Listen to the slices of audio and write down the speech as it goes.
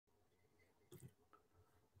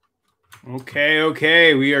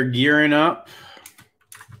Okay, we are gearing up.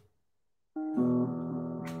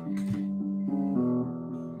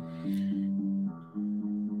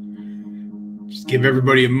 Just give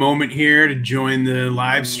everybody a moment here to join the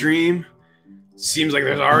live stream. Seems like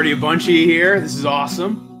there's already a bunch of you here. This is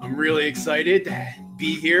awesome. I'm really excited to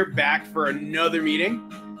be here, back for another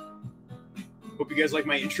meeting. Hope you guys like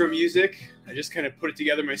my intro music. I just kind of put it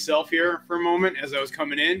together myself here for a moment as I was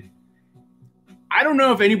coming in. I don't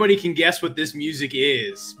know if anybody can guess what this music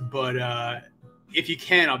is, but if you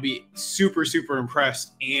can, I'll be super, super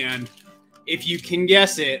impressed. And if you can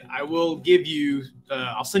guess it, I will give you,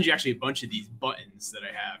 I'll send you actually a bunch of these buttons that I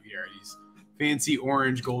have here, these fancy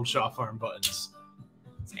orange Gold Shaw Farm buttons.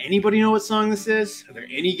 Does anybody know what song this is? Are there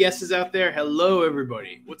any guesses out there? Hello,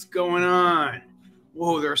 everybody. What's going on?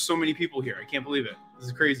 Whoa, there are so many people here. I can't believe it. This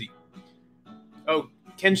is crazy. Oh,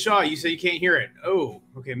 Ken Shaw, you say you can't hear it. Oh,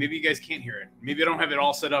 okay. Maybe you guys can't hear it. Maybe I don't have it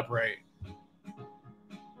all set up right.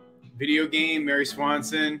 Video game, Mary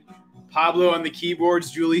Swanson. Pablo on the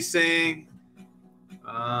keyboards, Julie saying.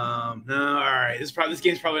 No, all right. This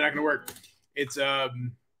game's probably not going to work. It's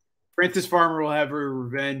Francis Farmer Will Have Her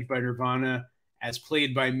Revenge by Nirvana as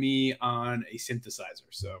played by me on a synthesizer.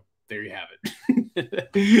 So there you have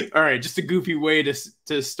it. All right. Just a goofy way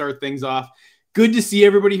to start things off. Good to see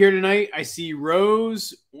everybody here tonight. I see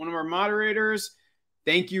Rose, one of our moderators.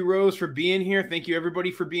 Thank you, Rose, for being here. Thank you, everybody,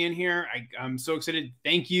 for being here. I'm so excited.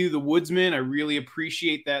 Thank you, the Woodsman. I really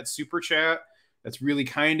appreciate that super chat. That's really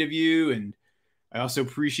kind of you. And I also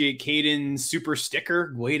appreciate Caden's super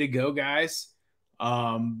sticker. Way to go, guys.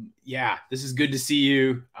 Yeah, this is good to see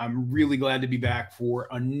you. I'm really glad to be back for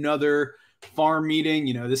another farm meeting.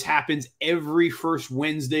 You know, this happens every first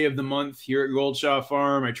Wednesday of the month here at Gold Shaw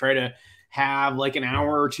Farm. I try to have like an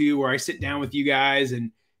hour or two where I sit down with you guys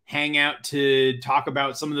and hang out to talk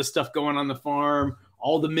about some of the stuff going on the farm,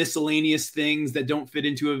 all the miscellaneous things that don't fit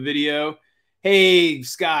into a video. Hey,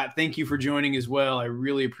 Scott, thank you for joining as well. I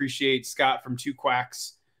really appreciate Scott from Two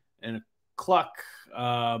Quacks and a Cluck,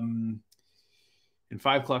 and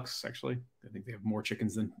 5 Clucks, actually. I think they have more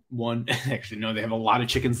chickens than one. Actually, no, they have a lot of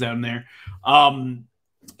chickens down there.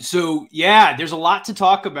 So, yeah, there's a lot to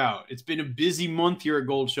talk about. It's been a busy month here at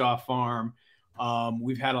Gold Shaw Farm.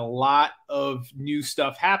 We've had a lot of new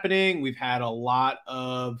stuff happening. We've had a lot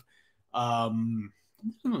of a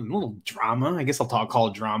little drama. I guess call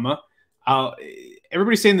it drama.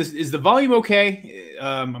 Everybody's saying this. Is the volume okay?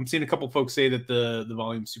 I'm seeing a couple folks say that the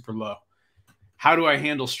volume's super low. How do I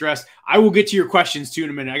handle stress? I will get to your questions, too,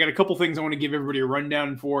 in a minute. I got a couple things I want to give everybody a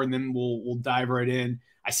rundown for, and then we'll dive right in.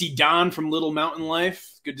 I see Don from Little Mountain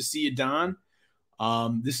Life. Good to see you, Don.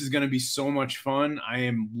 This is going to be so much fun. I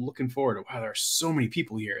am looking forward to. Wow, there are so many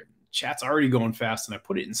people here. Chat's already going fast, and I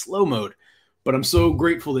put it in slow mode. But I'm so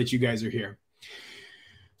grateful that you guys are here.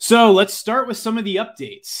 So let's start with some of the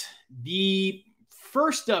updates. The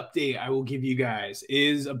first update I will give you guys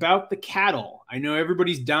is about the cattle. I know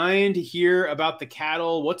everybody's dying to hear about the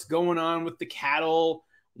cattle. What's going on with the cattle?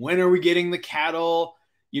 When are we getting the cattle?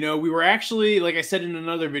 You know, we were actually, like I said in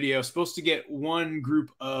another video, supposed to get one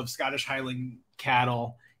group of Scottish Highland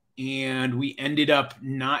cattle, and we ended up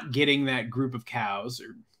not getting that group of cows,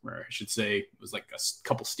 or I should say it was like a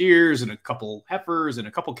couple steers and a couple heifers and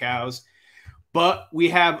a couple cows. But we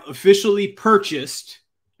have officially purchased,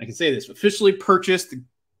 I can say this, officially purchased,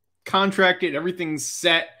 contracted, everything's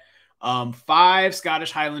set, 5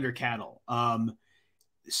 Scottish Highlander cattle.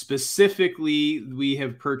 Specifically, we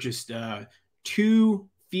have purchased 2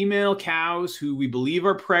 female cows who we believe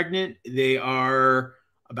are pregnant. They are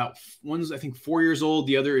about, one's I think 4 years old,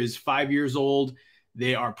 the other is 5 years old.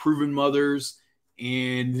 They are proven mothers,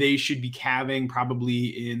 and they should be calving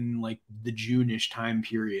probably in like the June-ish time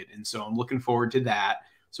period. And so I'm looking forward to that.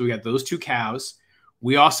 So we got those 2 cows.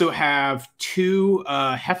 We also have 2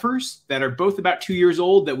 heifers that are both about 2 years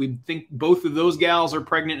old that we think both of those gals are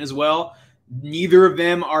pregnant as well. Neither of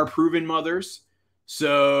them are proven mothers.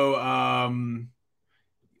 So,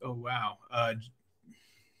 oh, wow.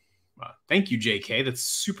 Thank you, JK. That's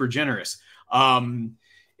super generous. So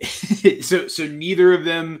neither of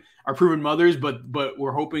them are proven mothers, but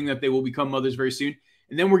we're hoping that they will become mothers very soon.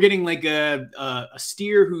 And then we're getting like a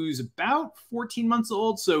steer who's about 14 months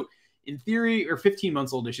old. So in theory, or 15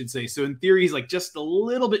 months old, I should say. So in theory, he's like just a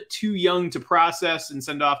little bit too young to process and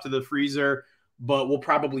send off to the freezer, but we'll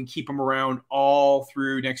probably keep him around all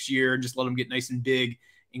through next year and just let him get nice and big.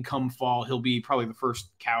 And come fall, he'll be probably the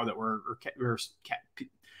first cow that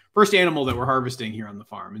first animal that we're harvesting here on the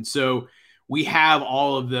farm. And so we have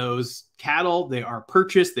all of those cattle. They are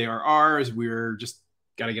purchased. They are ours. We're just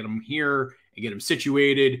got to get them here and get them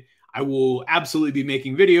situated. I will absolutely be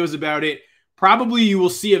making videos about it. Probably you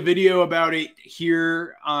will see a video about it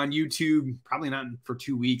here on YouTube, probably not for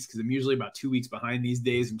 2 weeks, because I'm usually about 2 weeks behind these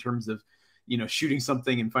days in terms of, shooting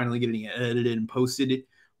something and finally getting it edited and posted.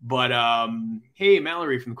 But hey,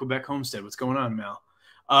 Mallory from the Quebec Homestead, what's going on, Mal?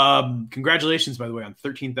 Congratulations, by the way, on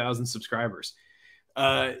 13,000 subscribers.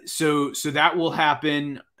 So that will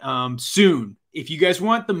happen soon. If you guys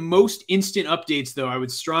want the most instant updates, though, I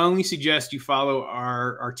would strongly suggest you follow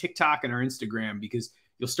our TikTok and our Instagram, because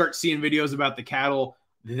you'll start seeing videos about the cattle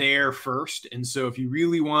there first. And so if you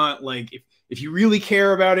really want, like, if you really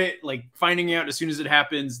care about it, like finding out as soon as it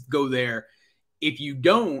happens, go there. If you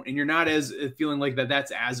don't, and you're not as feeling like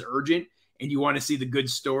that's as urgent, and you want to see the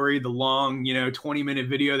good story, the long, 20-minute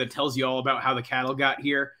video that tells you all about how the cattle got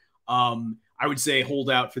here, I would say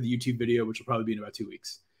hold out for the YouTube video, which will probably be in about 2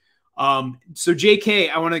 weeks. So JK,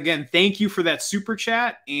 I want to again thank you for that super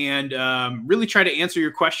chat, and really try to answer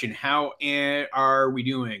your question. How are we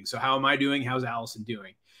doing? So how am I doing? How's Allison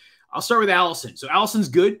doing? I'll start with Allison. So Allison's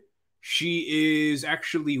good. She is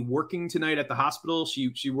actually working tonight at the hospital.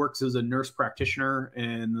 She works as a nurse practitioner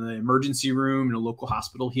in the emergency room in a local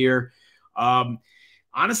hospital here.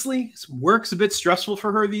 Honestly, work's a bit stressful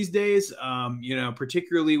for her these days,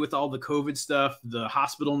 particularly with all the COVID stuff. The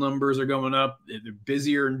hospital numbers are going up. They're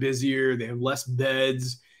busier and busier. They have less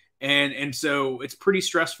beds. And so it's pretty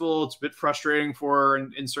stressful. It's a bit frustrating for her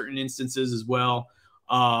in certain instances as well.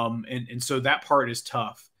 And so that part is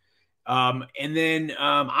tough. And then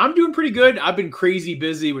I'm doing pretty good. I've been crazy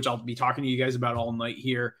busy, which I'll be talking to you guys about all night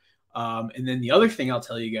here. And then the other thing I'll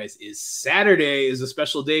tell you guys is Saturday is a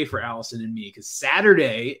special day for Allison and me, because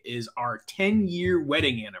Saturday is our 10-year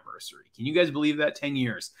wedding anniversary. Can you guys believe that? 10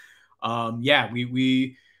 years. Yeah, we've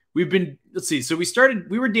been, let's see. So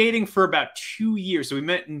we were dating for about 2 years. So we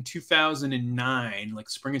met in 2009, like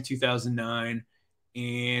spring of 2009,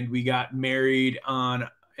 and we got married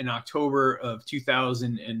in October of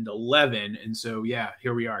 2011. And so, yeah,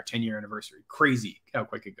 here we are, 10-year anniversary. Crazy how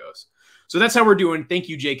quick it goes. So that's how we're doing. Thank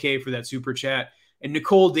you, JK, for that super chat. And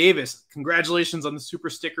Nicole Davis, congratulations on the super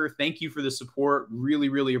sticker. Thank you for the support. Really,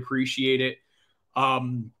 really appreciate it.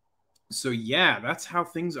 So yeah, that's how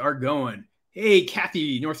things are going. Hey,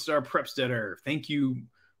 Kathy, North Star Prepsteader. Thank you,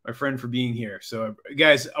 my friend, for being here. So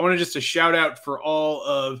guys, I want to just a shout out for all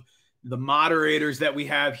of the moderators that we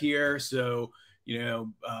have here. So,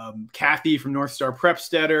 Kathy from North Star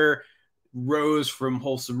Prepsteader, Rose from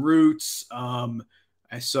Wholesome Roots,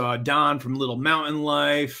 I saw Don from Little Mountain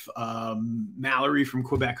Life, Mallory from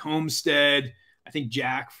Quebec Homestead. I think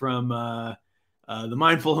Jack from the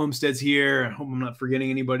Mindful Homesteads here. I hope I'm not forgetting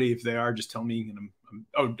anybody. If they are, just tell me. And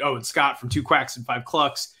and Scott from 2 Quacks and 5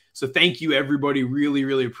 Clucks. So thank you, everybody. Really,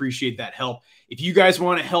 really appreciate that help. If you guys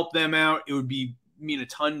want to help them out, it would mean a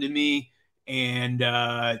ton to me. And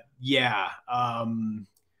I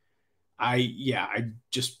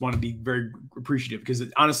just want to be very appreciative, because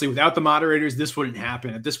honestly, without the moderators, this wouldn't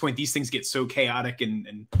happen. At this point, these things get so chaotic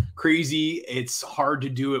and crazy. It's hard to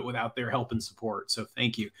do it without their help and support. So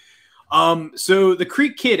thank you. So the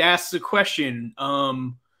Creek Kid asks a question,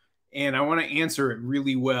 and I want to answer it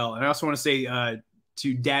really well. And I also want to say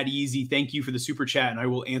to Dad Easy, thank you for the super chat, and I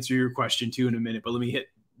will answer your question too in a minute. But let me hit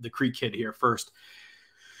the Creek Kid here first.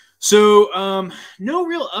 So no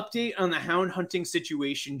real update on the hound hunting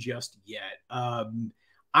situation just yet.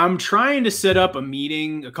 I'm trying to set up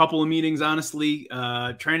a couple of meetings, honestly,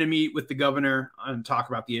 trying to meet with the governor and talk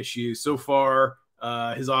about the issue. So far,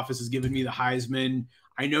 his office has given me the Heisman.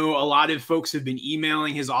 I know a lot of folks have been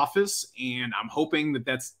emailing his office, and I'm hoping that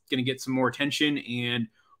that's going to get some more attention, and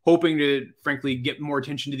hoping to, frankly, get more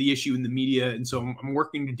attention to the issue in the media. And so I'm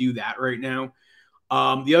working to do that right now.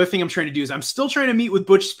 The other thing I'm trying to do is I'm still trying to meet with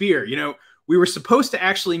Butch Spear. We were supposed to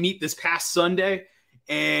actually meet this past Sunday,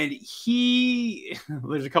 and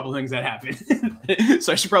there's a couple of things that happened.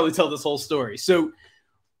 So I should probably tell this whole story. So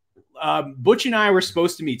Butch and I were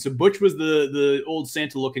supposed to meet. So Butch was the old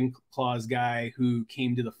Santa-looking Claus guy who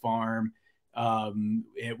came to the farm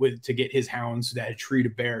to get his hounds that had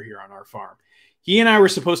treated a bear here on our farm. He and I were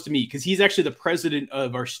supposed to meet because he's actually the president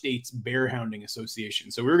of our state's bear hounding association.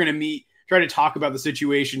 So we were going to meet, try to talk about the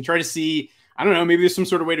situation, try to see, I don't know, maybe there's some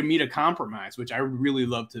sort of way to meet a compromise, which I would really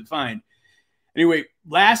love to find. Anyway,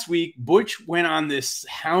 last week, Butch went on this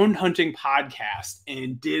hound hunting podcast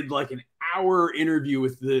and did like an hour interview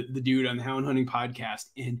with the dude on the hound hunting podcast.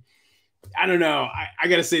 And I don't know, I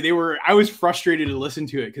got to say I was frustrated to listen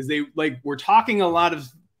to it because they were talking a lot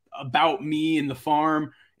about me and the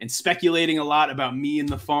farm and speculating a lot about me and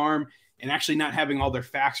the farm and actually not having all their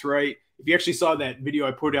facts right. If you actually saw that video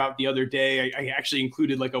I put out the other day, I actually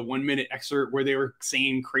included like a 1-minute excerpt where they were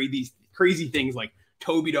saying crazy things like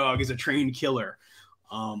Toby Dog is a trained killer.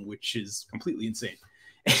 which is completely insane.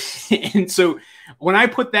 And so when I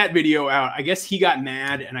put that video out, I guess he got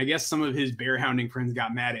mad, and I guess some of his bear hounding friends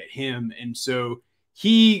got mad at him. And so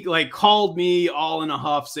he like called me all in a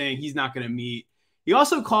huff saying he's not going to meet. He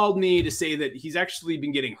also called me to say that he's actually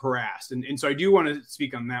been getting harassed. And so I do want to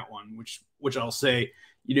speak on that one, which I'll say,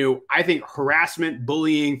 you know, I think harassment,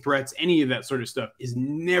 bullying, threats, any of that sort of stuff is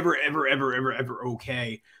never, ever, ever, ever, ever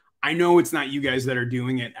okay. I know it's not you guys that are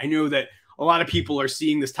doing it. I know that a lot of people are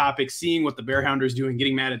seeing this topic, seeing what the bear hounder is doing,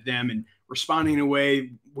 getting mad at them and responding in a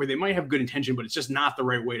way where they might have good intention, but it's just not the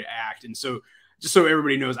right way to act. And so just so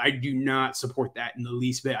everybody knows, I do not support that in the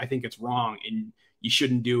least bit. I think it's wrong and you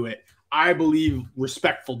shouldn't do it. I believe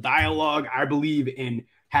respectful dialogue. I believe in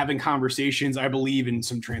having conversations. I believe in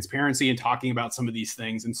some transparency and talking about some of these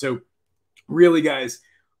things. And so really, guys,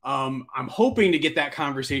 I'm hoping to get that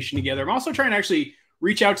conversation together. I'm also trying to actually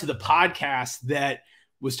reach out to the podcast that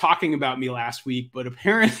was talking about me last week, but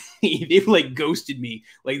apparently they've like ghosted me.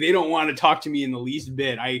 Like they don't want to talk to me in the least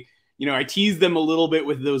bit. I teased them a little bit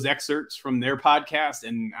with those excerpts from their podcast,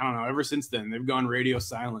 and I don't know, ever since then they've gone radio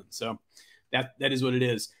silent. So that is what it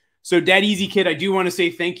is. So Dad Easy Kid, I do want to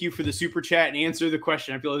say thank you for the super chat and answer the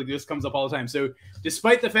question. I feel like this comes up all the time. So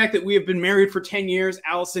despite the fact that we have been married for 10 years,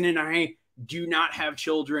 Allison and I do not have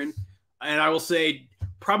children. And I will say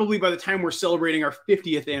probably by the time we're celebrating our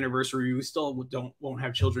 50th anniversary, we still won't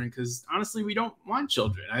have children because honestly, we don't want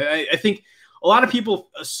children. I think a lot of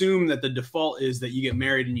people assume that the default is that you get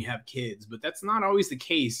married and you have kids, but that's not always the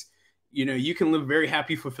case. You know, you can live very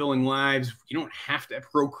happy, fulfilling lives. You don't have to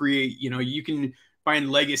procreate. You know, you can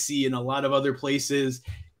find legacy in a lot of other places.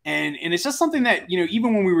 And it's just something that, you know,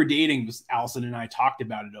 even when we were dating, Allison and I talked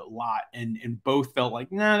about it a lot and both felt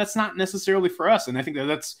like, nah, that's not necessarily for us. And I think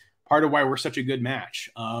that's part of why we're such a good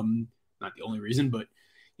match. Not the only reason, but,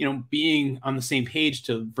 you know, being on the same page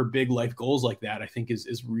for big life goals like that, I think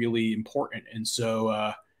is really important. And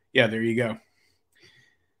so, yeah, there you go.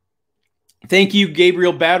 Thank you,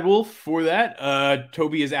 Gabriel Badwolf, for that.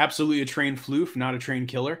 Toby is absolutely a trained floof, not a trained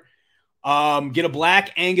killer. Get a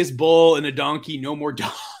black Angus bull and a donkey, no more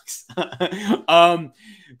dogs.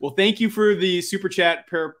 Well, thank you for the super chat,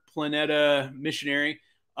 Per Planeta Missionary.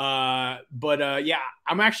 Yeah,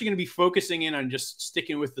 I'm actually going to be focusing in on just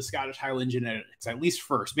sticking with the Scottish Highland genetics, at least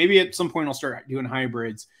first. Maybe at some point I'll start doing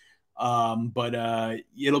hybrids.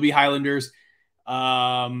 It'll be Highlanders.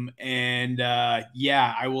 Yeah,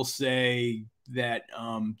 I will say that,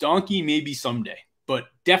 donkey maybe someday, but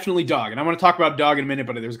definitely dog. And I want to talk about dog in a minute,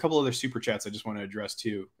 but there's a couple other super chats I just want to address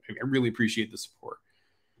too. I really appreciate the support.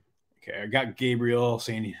 Okay. I got Gabriel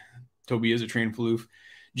saying Toby is a trained floof.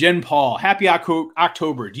 Jen Paul, happy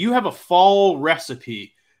October. Do you have a fall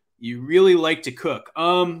recipe you really like to cook?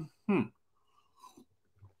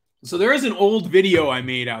 So there is an old video I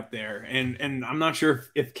made out there, and I'm not sure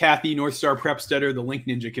if Kathy Northstar Prepstetter, the Link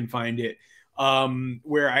Ninja, can find it,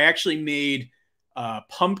 where I actually made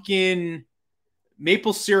pumpkin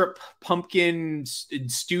maple syrup pumpkin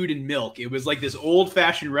stewed in milk. It was like this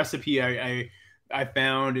old-fashioned recipe I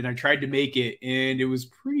found, and I tried to make it, and it was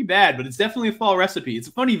pretty bad, but it's definitely a fall recipe. It's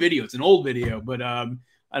a funny video. It's an old video, but I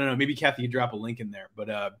don't know. Maybe Kathy can drop a link in there.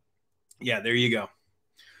 But yeah, there you go.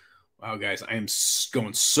 Wow, guys, I am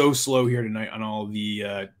going so slow here tonight on all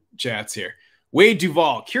the chats here. Wade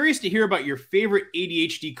Duvall, curious to hear about your favorite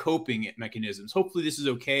ADHD coping mechanisms. Hopefully this is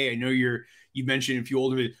okay. I know you mentioned a few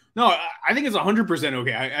older. No, I think it's 100%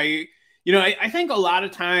 okay. I think a lot of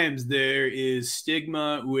times there is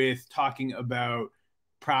stigma with talking about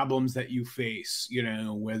problems that you face, you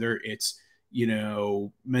know, whether it's, you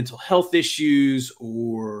know, mental health issues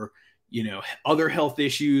or, you know, other health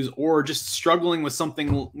issues or just struggling with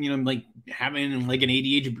something, you know, like having like an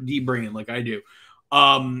ADHD brain like I do.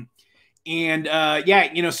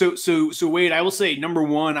 Yeah, you know, so Wade, I will say, number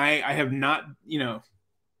one, I have not, you know,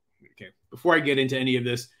 okay, before I get into any of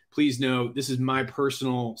this, please know this is my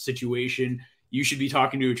personal situation. You should be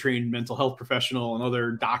talking to a trained mental health professional and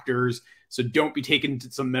other doctors. So don't be taking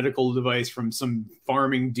some medical device from some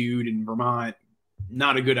farming dude in Vermont.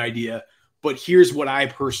 Not a good idea. But here's what I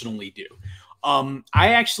personally do. I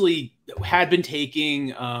actually had been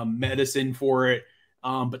taking medicine for it,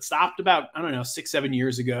 but stopped about, I don't know, 6-7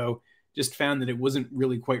 years ago. Just found that it wasn't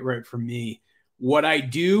really quite right for me. What I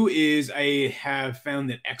do is I have found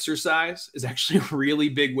that exercise is actually a really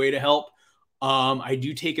big way to help. I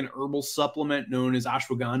do take an herbal supplement known as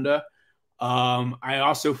ashwagandha. I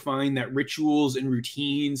also find that rituals and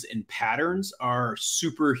routines and patterns are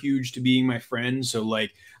super huge to being my friend. So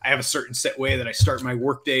like I have a certain set way that I start my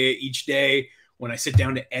workday each day. When I sit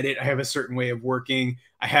down to edit, I have a certain way of working.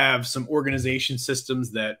 I have some organization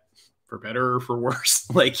systems that for better or for worse.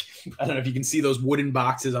 Like, I don't know if you can see those wooden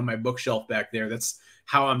boxes on my bookshelf back there. That's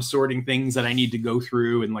how I'm sorting things that I need to go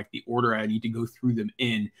through and like the order I need to go through them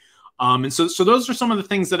in. And so those are some of the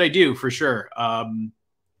things that I do for sure.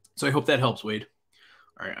 So I hope that helps, Wade.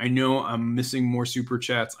 All right. I know I'm missing more super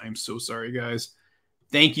chats. I'm so sorry, guys.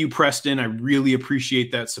 Thank you, Preston. I really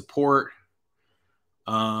appreciate that support.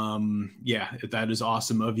 Yeah, that is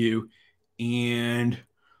awesome of you. And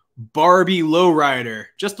Barbie Lowrider,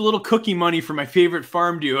 just a little cookie money for my favorite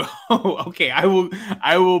farm duo. Okay, I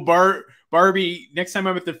will Barbie, next time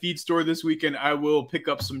I'm at the feed store this weekend, I will pick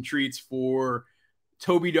up some treats for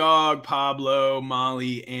Toby Dog, Pablo,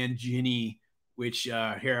 Molly, and Ginny, which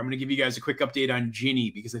here, I'm going to give you guys a quick update on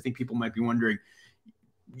Ginny because I think people might be wondering.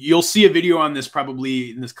 You'll see a video on this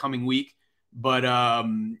probably in this coming week, but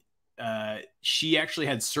she actually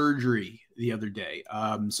had surgery the other day.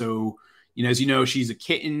 So, you know, as you know, she's a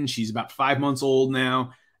kitten. She's about 5 months old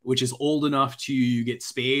now, which is old enough to get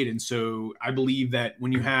spayed. And so I believe that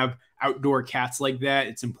when you have outdoor cats like that,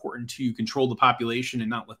 it's important to control the population and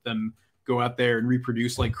not let them go out there and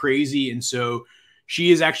reproduce like crazy. And so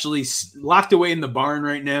she is actually locked away in the barn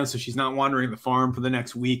right now. So she's not wandering the farm for the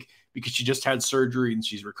next week because she just had surgery and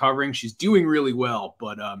she's recovering. She's doing really well,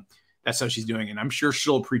 but that's how she's doing. And I'm sure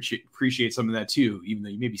she'll appreciate some of that too, even though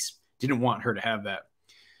you maybe didn't want her to have that.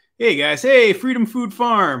 Hey guys, hey, Freedom Food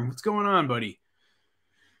Farm. What's going on, buddy?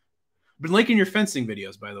 Been liking your fencing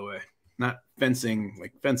videos, by the way. Not fencing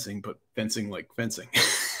like fencing, but fencing like fencing.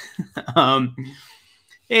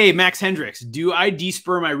 Hey, Max Hendricks, do I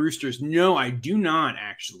desper my roosters? No, I do not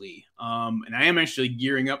actually. And I am actually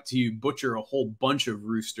gearing up to butcher a whole bunch of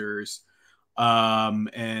roosters. Yeah,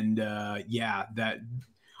 that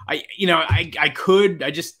I could,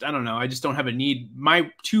 I don't know. I just don't have a need.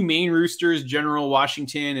 My two main roosters, General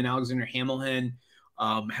Washington and Alexander Hamilton,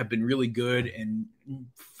 have been really good and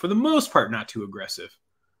for the most part, not too aggressive.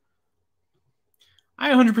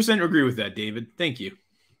 I 100% agree with that, David. Thank you.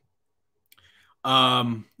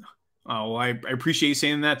 Oh, well, I appreciate you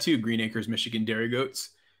saying that too, Green Acres, Michigan Dairy Goats.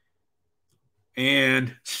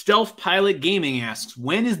 And Stealth Pilot Gaming asks,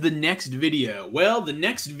 when is the next video? Well, the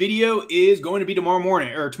next video is going to be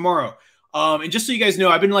tomorrow. And just so you guys know,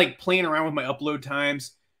 I've been like playing around with my upload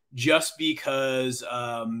times just because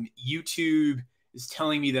YouTube is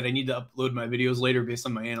telling me that I need to upload my videos later based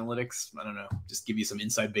on my analytics. I don't know, just give you some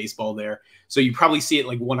inside baseball there. So you probably see it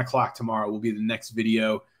like 1 o'clock tomorrow will be the next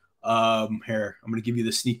video. Here, I'm going to give you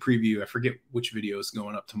the sneak preview. I forget which video is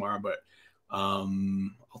going up tomorrow, but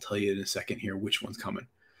I'll tell you in a second here which one's coming.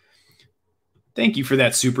 Thank you for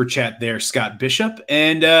that super chat there, Scott Bishop.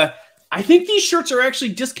 And I think these shirts are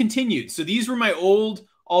actually discontinued. So these were my old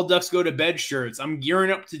All Ducks Go to Bed shirts. I'm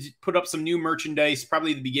gearing up to put up some new merchandise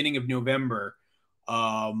probably the beginning of November.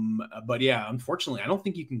 But yeah, unfortunately, I don't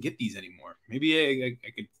think you can get these anymore. Maybe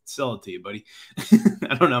I could sell it to you, buddy.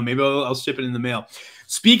 I don't know. Maybe I'll ship it in the mail.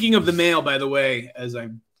 Speaking of the mail, by the way, as I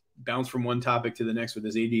bounce from one topic to the next with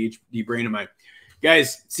this ADHD brain of mine,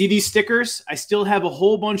 guys, see these stickers? I still have a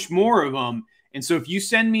whole bunch more of them. And so if you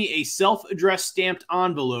send me a self-addressed stamped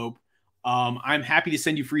envelope, I'm happy to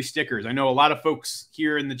send you free stickers. I know a lot of folks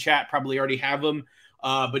here in the chat probably already have them.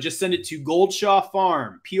 But just send it to Goldshaw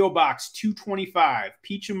Farm, P.O. Box 225,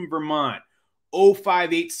 Peacham, Vermont,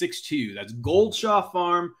 05862. That's Goldshaw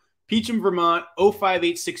Farm, Peacham, Vermont,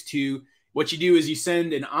 05862. What you do is you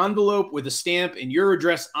send an envelope with a stamp and your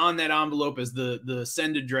address on that envelope as the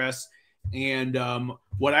send address. And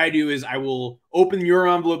what I do is I will open your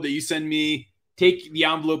envelope that you send me, take the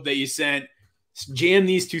envelope that you sent, jam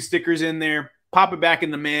these two stickers in there, pop it back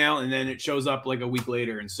in the mail, and then it shows up like a week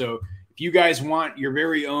later. And so if you guys want your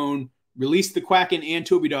very own Release the Quacken and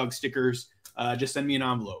Toby Dog stickers, just send me an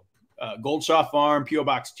envelope. Goldshaw Farm, P.O.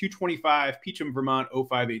 Box 225, Peacham, Vermont,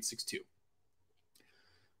 05862.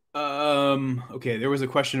 Okay, there was a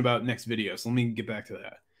question about next video, so let me get back to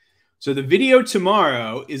that. So the video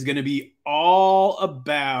tomorrow is going to be all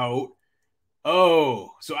about,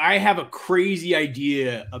 so I have a crazy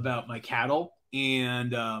idea about my cattle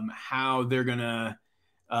and how they're going to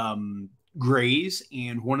graze,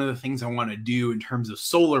 and one of the things I want to do in terms of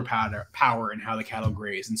solar power and how the cattle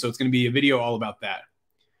graze. And so it's going to be a video all about that.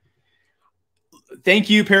 Thank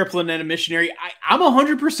you, Paraplanet Missionary. I'm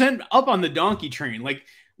 100% up on the donkey train. Like,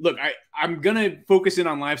 look, I'm going to focus in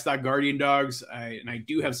on livestock guardian dogs. And I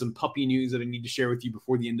do have some puppy news that I need to share with you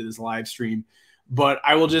before the end of this live stream. But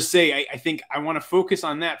I will just say, I think I want to focus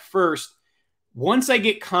on that first. Once I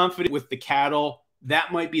get confident with the cattle,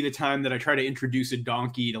 that might be the time that I try to introduce a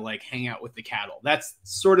donkey to like hang out with the cattle. That's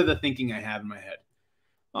sort of the thinking I have in my head.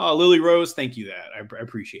 Oh, Lily Rose, thank you. I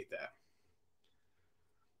appreciate that.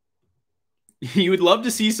 You would love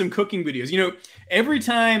to see some cooking videos. You know, every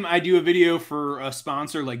time I do a video for a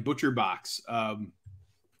sponsor like Butcher Box,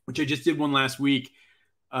 which I just did one last week.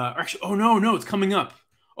 Actually, oh no, it's coming up.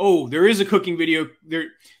 Oh, there is a cooking video.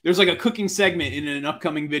 There's like a cooking segment in an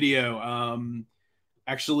upcoming video.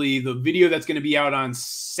 Actually, the video that's going to be out on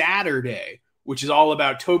Saturday, which is all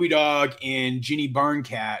about Toby Dog and Ginny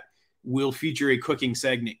Barncat, will feature a cooking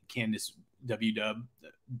segment. Candace W-Dub.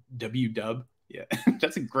 Yeah,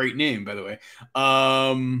 that's a great name, by the way.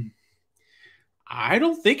 I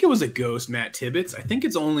don't think it was a ghost, Matt Tibbetts. I think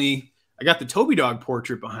it's only, I got the Toby Dog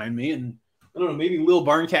portrait behind me, and I don't know, maybe Lil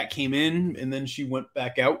Barncat came in and then she went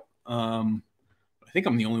back out. I think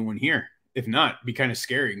I'm the only one here. If not, it'd be kind of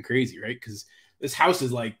scary and crazy, right? Because this house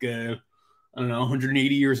is like, I don't know,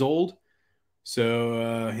 180 years old.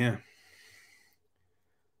 So, yeah.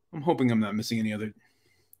 I'm hoping I'm not missing any other.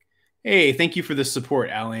 Hey, thank you for the support,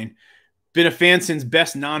 Alain. Been a fan since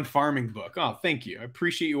best non-farming book. Oh, thank you. I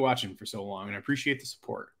appreciate you watching for so long, and I appreciate the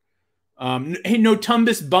support. Hey, no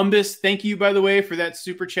Tumbus Bumbus, thank you, by the way, for that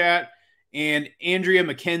super chat. And Andrea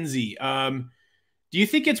McKenzie, do you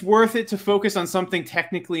think it's worth it to focus on something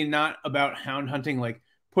technically not about hound hunting, like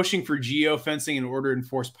pushing for geofencing in order to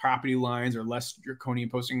enforce property lines or less draconian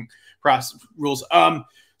posting process rules?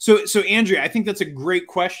 So Andrea, I think that's a great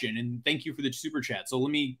question, and thank you for the super chat. So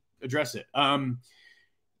let me address it.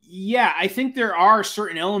 Yeah, I think there are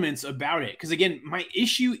certain elements about it. Because again, my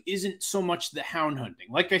issue isn't so much the hound hunting.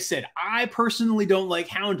 Like I said, I personally don't like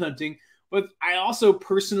hound hunting, but I also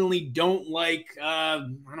personally don't like, I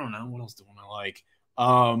don't know, what else do I like?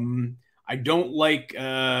 I don't like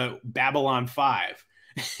Babylon 5.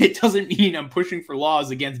 It doesn't mean I'm pushing for laws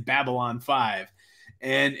against Babylon 5.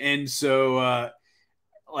 And so,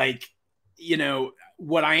 like, you know,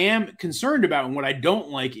 what I am concerned about and what I don't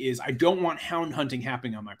like is I don't want hound hunting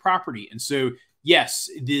happening on my property. And so, yes,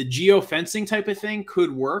 the geofencing type of thing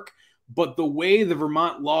could work, but the way the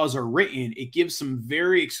Vermont laws are written, it gives some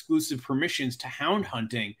very exclusive permissions to hound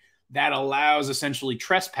hunting that allows essentially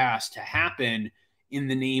trespass to happen in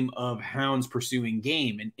the name of hounds pursuing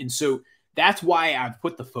game. And so that's why I've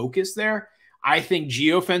put the focus there. I think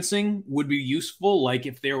geofencing would be useful. Like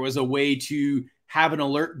if there was a way to have an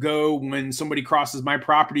alert go when somebody crosses my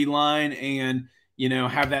property line and, you know,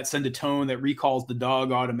 have that send a tone that recalls the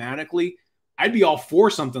dog automatically, I'd be all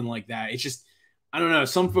for something like that. It's just, I don't know.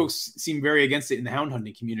 Some folks seem very against it in the hound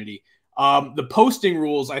hunting community. The posting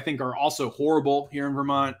rules, I think, are also horrible here in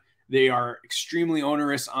Vermont. They are extremely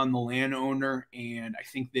onerous on the landowner, and I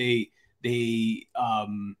think they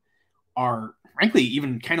are, frankly,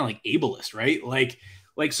 even kind of like ableist, right?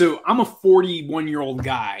 Like, so I'm a 41-year-old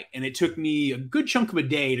guy, and it took me a good chunk of a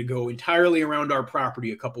day to go entirely around our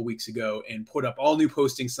property a couple weeks ago and put up all new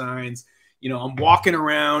posting signs. You know, I'm walking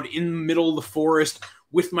around in the middle of the forest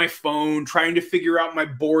with my phone, trying to figure out my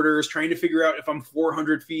borders, trying to figure out if I'm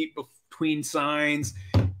 400 feet between signs.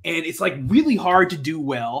 And it's like really hard to do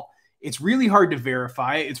well. It's really hard to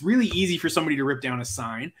verify. It's really easy for somebody to rip down a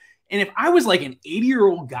sign. And if I was like an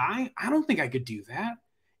 80-year-old guy, I don't think I could do that.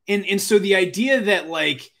 And so the idea that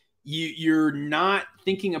like you're not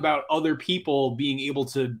thinking about other people being able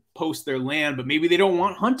to post their land, but maybe they don't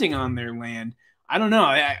want hunting on their land. I don't know.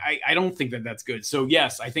 I don't think that that's good. So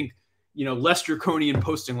yes, I think, you know, less draconian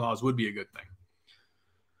posting laws would be a good thing.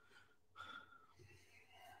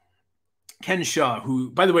 Ken Shaw, who,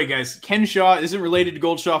 by the way, guys, Ken Shaw isn't related to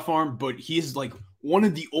Goldshaw Farm, but he's like one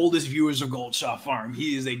of the oldest viewers of Goldshaw Farm.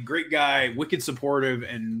 He is a great guy, wicked supportive,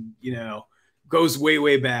 and, you know, goes way,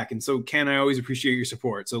 way back. And so, Ken, I always appreciate your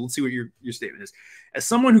support. So let's see what your statement is. As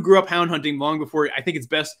someone who grew up hound hunting long before, I think it's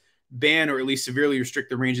best ban or at least severely restrict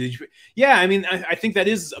the range of these. Yeah, I mean, I think that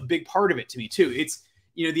is a big part of it to me, too. It's,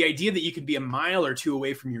 you know, the idea that you could be a mile or two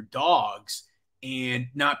away from your dogs and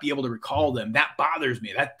not be able to recall them, that bothers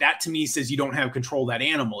me. That to me says you don't have control of that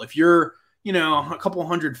animal. If you're, you know, a couple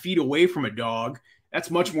 100 feet away from a dog, that's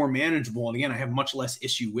much more manageable. And again, I have much less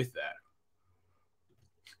issue with that.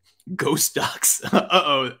 Ghost ducks.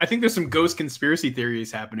 Uh-oh. I think there's some ghost conspiracy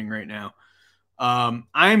theories happening right now. I'm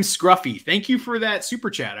Scruffy. Thank you for that super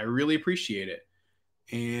chat. I really appreciate it.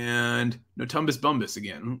 And Notumbus Bumbus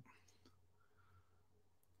again.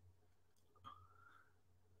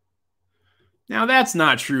 Now that's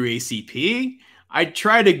not true, ACP. I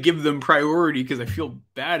try to give them priority because I feel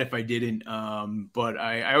bad if I didn't. But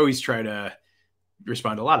I always try to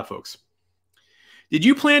respond to a lot of folks. Did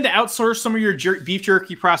you plan to outsource some of your beef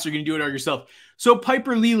jerky process? Or are you going to do it all yourself? So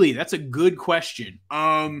Piper Lely, that's a good question.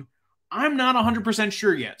 I'm not 100%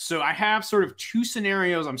 sure yet. So I have sort of two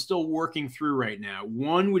scenarios I'm still working through right now.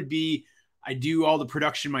 One would be I do all the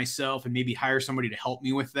production myself and maybe hire somebody to help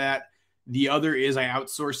me with that. The other is I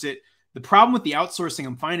outsource it. The problem with the outsourcing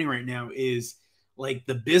I'm finding right now is like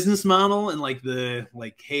the business model and like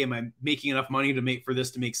hey, am I making enough money to make for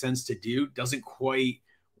this to make sense to do doesn't quite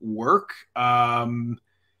work. And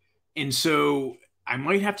so I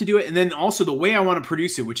might have to do it. And then also the way I want to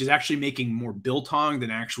produce it, which is actually making more biltong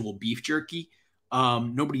than actual beef jerky.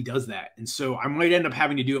 Nobody does that. And so I might end up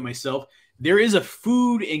having to do it myself. There is a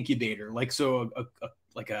food incubator, like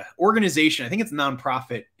a organization. I think it's a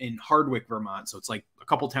nonprofit in Hardwick, Vermont. So it's like a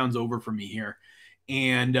couple towns over from me here.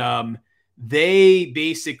 And they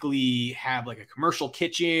basically have like a commercial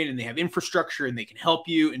kitchen and they have infrastructure and they can help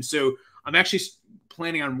you. And so I'm actually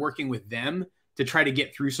planning on working with them to try to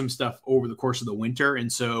get through some stuff over the course of the winter.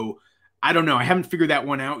 And so I don't know. I haven't figured that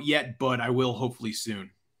one out yet, but I will hopefully soon.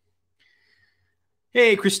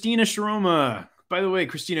 Hey, Christina Sharoma. By the way,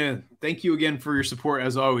 Christina, thank you again for your support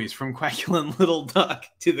as always, from Quackulent Little Duck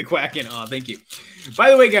to the Quackin'. Oh, thank you. By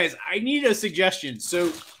the way, guys, I need a suggestion.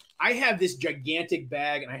 So I have this gigantic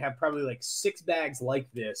bag, and I have probably like 6 bags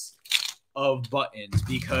like this of buttons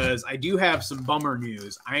because I do have some bummer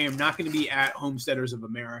news. I am not going to be at Homesteaders of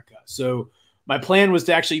America. So my plan was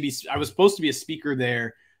to actually be, I was supposed to be a speaker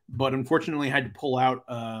there, but unfortunately I had to pull out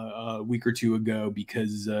a week or two ago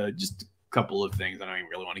because just a couple of things. I don't even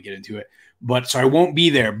really want to get into it. But so I won't be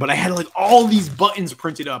there. But I had like all these buttons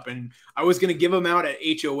printed up, and I was going to give them out at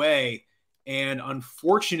HOA. And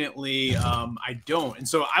unfortunately, I don't. And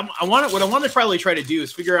so what I want to probably try to do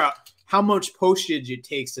is figure out how much postage it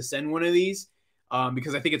takes to send one of these,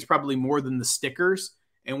 because I think it's probably more than the stickers.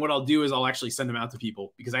 And what I'll do is I'll actually send them out to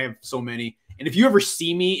people because I have so many. And if you ever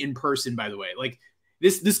see me in person, by the way, like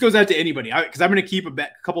this goes out to anybody, because I'm going to keep a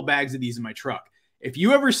couple bags of these in my truck. If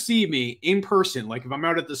you ever see me in person, like if I'm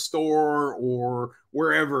out at the store or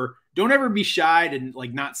wherever, don't ever be shy to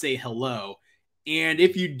like not say hello. And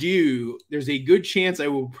if you do, there's a good chance I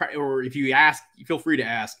will, or if you ask, feel free to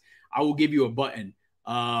ask, I will give you a button.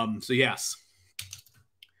 So yes.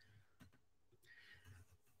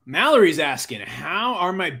 Mallory's asking, how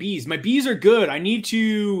are my bees? My bees are good. I need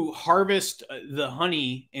to harvest the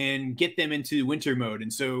honey and get them into winter mode.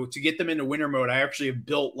 And so to get them into winter mode, I actually have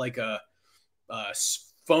built like a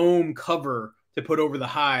foam cover to put over the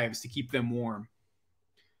hives to keep them warm.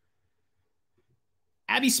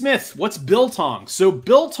 Abby Smith, what's biltong? So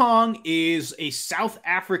biltong is a South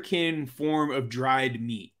African form of dried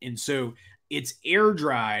meat. And so it's air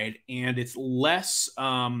dried and it's less,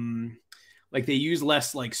 like they use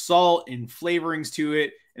less like salt and flavorings to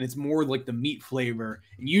it. And it's more like the meat flavor.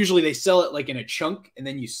 And usually they sell it like in a chunk and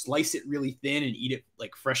then you slice it really thin and eat it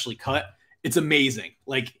like freshly cut. It's amazing.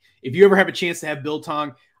 Like if you ever have a chance to have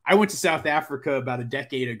biltong, I went to South Africa about a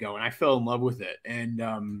decade ago and I fell in love with it.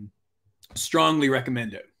 And, strongly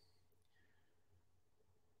recommend it.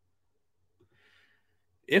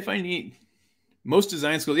 If I need most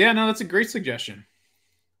design schools. Yeah, no, that's a great suggestion.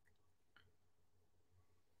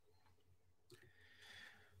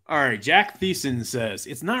 All right. Jack Thiessen says,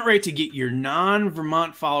 it's not right to get your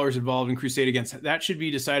non-Vermont followers involved in crusade against. That should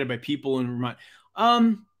be decided by people in Vermont.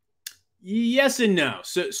 Yes and no.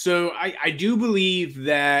 So I do believe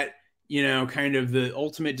that, you know, kind of the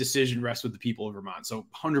ultimate decision rests with the people of Vermont. So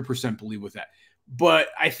 100% believe with that. But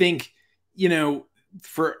I think, you know,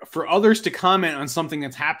 for others to comment on something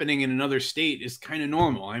that's happening in another state is kind of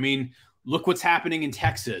normal. I mean, look what's happening in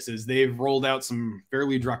Texas as they've rolled out some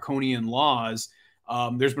fairly draconian laws.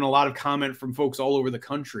 There's been a lot of comment from folks all over the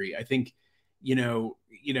country. I think, you know,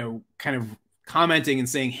 kind of commenting and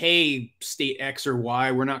saying, hey, state X or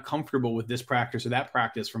Y, we're not comfortable with this practice or that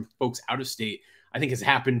practice from folks out of state. I think has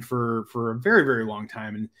happened for a very, very long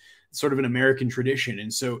time and sort of an American tradition.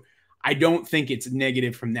 And so I don't think it's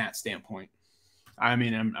negative from that standpoint. I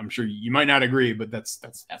mean, I'm sure you might not agree, but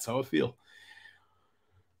that's how I feel.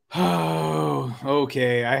 Oh,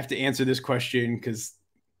 okay. I have to answer this question because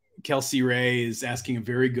Kelsey Ray is asking a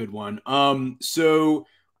very good one. So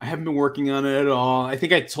I haven't been working on it at all. I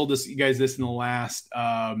think I told you guys this in the last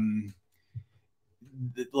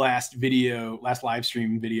live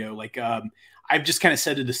stream video. Like, I've just kind of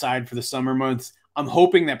set it aside for the summer months. I'm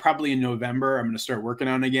hoping that probably in November, I'm going to start working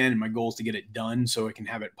on it again. And my goal is to get it done so I can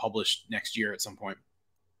have it published next year at some point.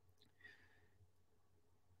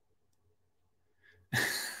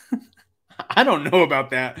 I don't know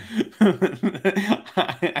about that.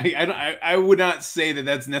 I would not say that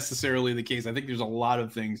that's necessarily the case. I think there's a lot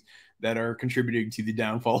of things that are contributing to the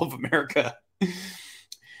downfall of America.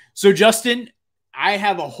 So, Justin, I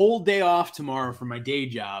have a whole day off tomorrow from my day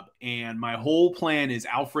job, and my whole plan is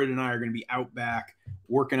Alfred and I are going to be out back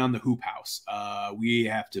working on the hoop house. We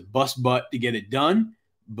have to bust butt to get it done,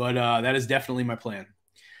 but that is definitely my plan.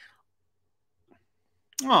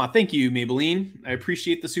 Oh, thank you, Maybelline. I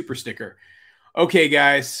appreciate the super sticker. Okay,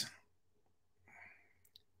 guys.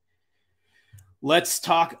 Let's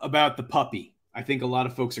talk about the puppy. I think a lot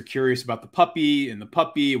of folks are curious about the puppy,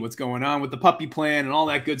 what's going on with the puppy plan and all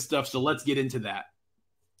that good stuff. So let's get into that.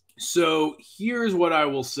 So here's what I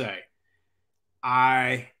will say.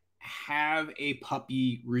 I have a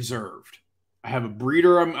puppy reserved. I have a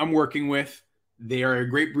breeder I'm working with. They are a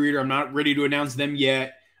great breeder. I'm not ready to announce them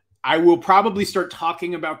yet. I will probably start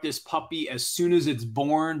talking about this puppy as soon as it's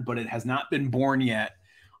born, but it has not been born yet.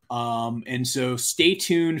 And so stay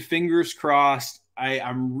tuned, fingers crossed.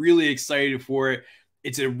 I'm really excited for it.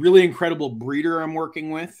 It's a really incredible breeder I'm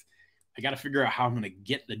working with. I got to figure out how I'm going to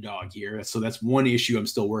get the dog here. So that's one issue I'm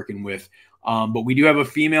still working with. But we do have a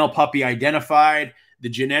female puppy identified. The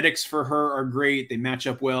genetics for her are great. They match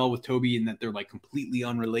up well with Toby in that they're like completely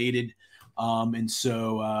unrelated. And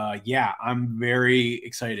so, yeah, I'm very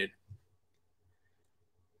excited.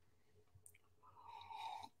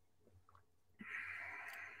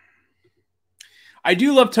 I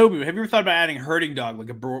do love Toby. Have you ever thought about adding a herding dog, like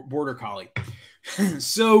a border collie?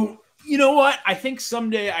 So, you know what? I think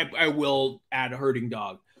someday I will add a herding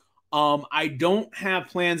dog. I don't have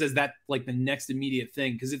plans as that like the next immediate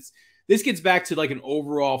thing because this gets back to like an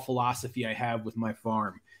overall philosophy I have with my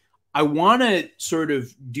farm. I want to sort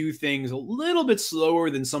of do things a little bit slower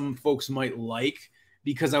than some folks might like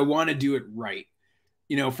because I want to do it right.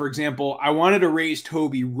 You know, for example, I wanted to raise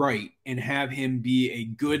Toby right and have him be a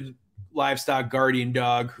good livestock guardian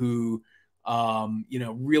dog who, you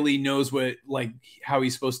know, really knows what, like how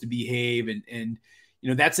he's supposed to behave. And, you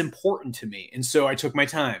know, that's important to me. And so I took my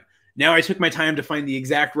time. Now I took my time to find the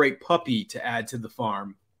exact right puppy to add to the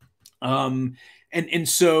farm. And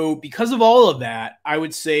so because of all of that, I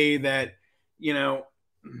would say that, you know,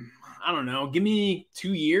 I don't know, give me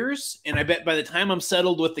 2 years. And I bet by the time I'm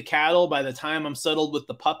settled with the cattle, by the time I'm settled with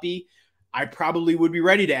the puppy, I probably would be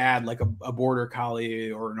ready to add like a border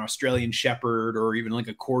collie or an Australian shepherd or even like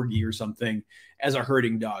a corgi or something as a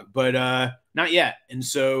herding dog, but not yet. And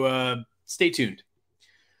so stay tuned.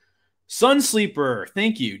 Sun Sleeper,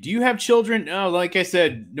 thank you. Do you have children? Oh, like I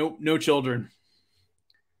said, nope, no children.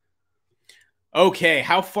 Okay,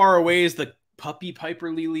 how far away is the puppy?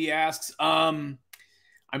 Piper Lely asks.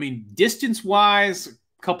 I mean, distance-wise, a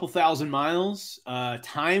couple thousand miles.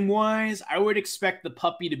 Time-wise, I would expect the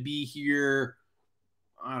puppy to be here,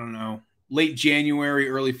 I don't know, late January,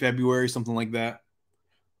 early February, something like that.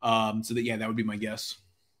 So that, yeah, that would be my guess.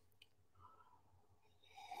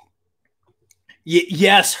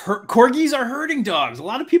 Yes, corgis are herding dogs. A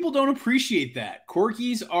lot of people don't appreciate that.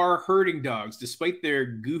 Corgis are herding dogs, despite their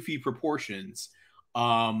goofy proportions.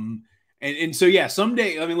 And so yeah,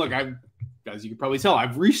 someday. I mean, look, as you can probably tell,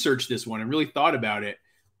 I've researched this one and really thought about it.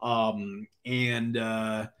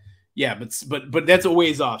 Yeah, but that's a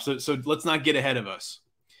ways off. So let's not get ahead of us.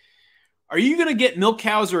 Are you gonna get milk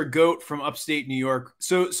cows or a goat from upstate New York?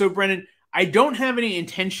 So Brennan, I don't have any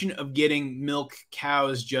intention of getting milk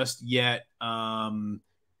cows just yet.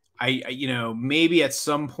 You know, maybe at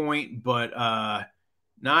some point, but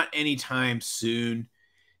not anytime soon.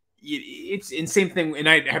 It's the same thing, and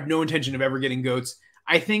I have no intention of ever getting goats.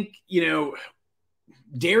 I think, you know,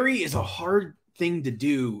 dairy is a hard thing to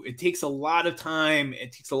do. It takes a lot of time.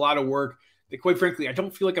 It takes a lot of work that, quite frankly, I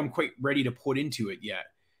don't feel like I'm quite ready to put into it yet.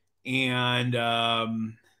 And I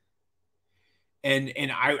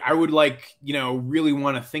would like, you know, really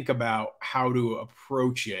want to think about how to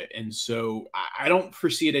approach it. And so I don't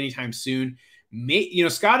foresee it anytime soon. You know,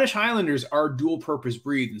 Scottish Highlanders are dual purpose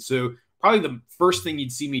breeds. And so probably the first thing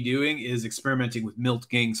you'd see me doing is experimenting with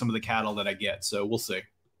milking some of the cattle that I get. So we'll see.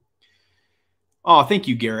 Oh, thank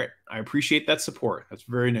you, Garrett. I appreciate that support. That's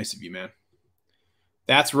very nice of you, man.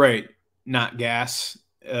 That's right. Not gas.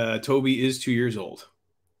 Toby is 2 years old.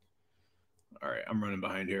 All right, I'm running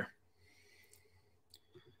behind here.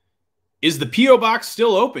 Is the P.O. box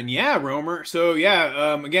still open? Yeah, Romer. So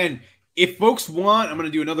yeah, again, if folks want, I'm going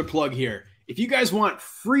to do another plug here. If you guys want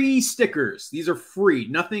free stickers, these are free.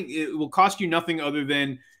 Nothing, it will cost you nothing other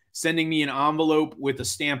than sending me an envelope with a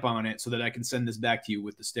stamp on it so that I can send this back to you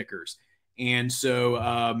with the stickers. And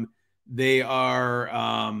so they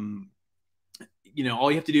are, you know,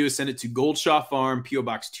 all you have to do is send it to Goldshaw Farm, P.O.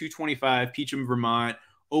 Box 225, Peacham, Vermont,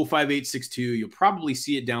 05862. You'll probably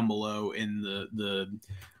see it down below in the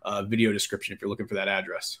video description if you're looking for that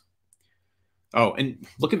address. Oh, and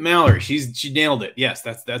look at Mallory. She nailed it. Yes,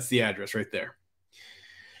 that's the address right there.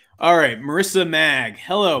 All right, Marissa Mag.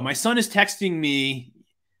 Hello. My son is texting me.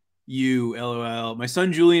 You, LOL. My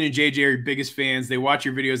son Julian and JJ are your biggest fans. They watch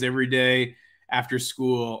your videos every day after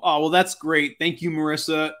school. Oh, well, that's great. Thank you,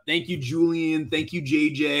 Marissa. Thank you, Julian. Thank you,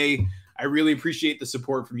 JJ. I really appreciate the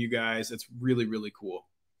support from you guys. It's really, really cool.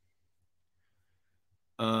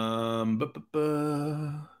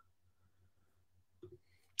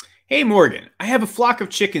 Hey, Morgan, I have a flock of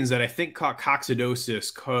chickens that I think caught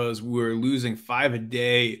coccidosis because we're losing 5 a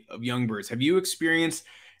day of young birds. Have you experienced,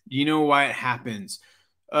 do you know why it happens?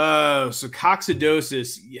 So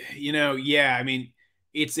coccidosis, yeah, I mean,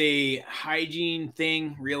 it's a hygiene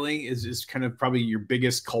thing, really, is kind of probably your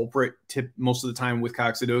biggest culprit tip most of the time with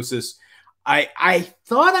coccidosis. I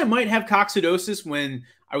thought I might have coccidosis when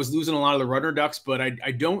I was losing a lot of the runner ducks, but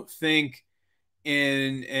I don't think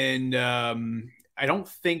and I don't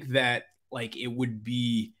think that like it would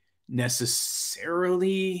be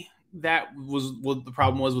necessarily that was what the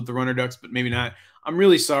problem was with the runner ducks, but maybe not. I'm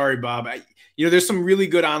really sorry, Bob. There's some really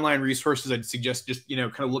good online resources I'd suggest just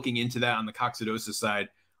kind of looking into that on the coccidosis side.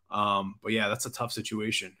 But yeah, that's a tough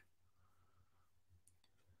situation.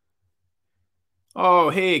 Oh,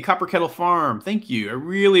 hey, Copper Kettle Farm. Thank you. I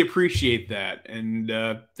really appreciate that.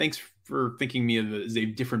 And thanks for thinking me of as a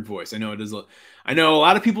different voice. I know it is. I know a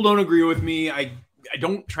lot of people don't agree with me. I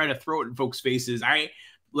don't try to throw it in folks' faces.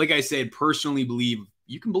 Like I said, personally believe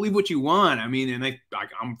you can believe what you want. I mean, and I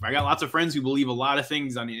got lots of friends who believe a lot of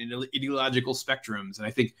things on ideological spectrums. And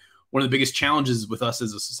I think one of the biggest challenges with us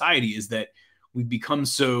as a society is that we've become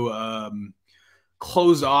so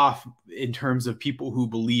close off in terms of people who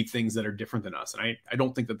believe things that are different than us. And I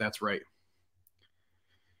don't think that that's right.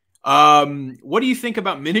 What do you think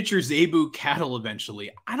about miniature Zebu cattle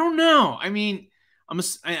eventually? I don't know. I mean,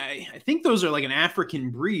 I think those are like an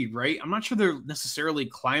African breed, right? I'm not sure they're necessarily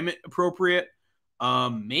climate appropriate.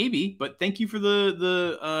 Maybe, but thank you for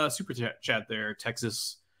the super chat there,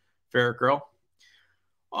 Texas Ferret Girl.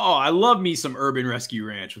 Oh, I love me some Urban Rescue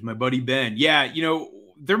Ranch with my buddy Ben. Yeah,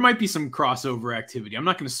 there might be some crossover activity. I'm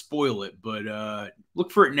not going to spoil it, but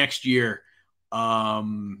look for it next year.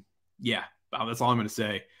 Yeah, that's all I'm going to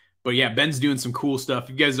say. But yeah, Ben's doing some cool stuff.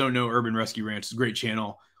 If you guys don't know, Urban Rescue Ranch is a great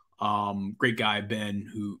channel. Great guy, Ben,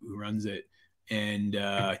 who runs it. And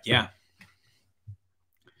yeah.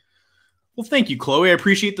 Well, thank you, Chloe. I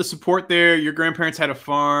appreciate the support there. Your grandparents had a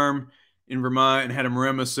farm in Vermont and had a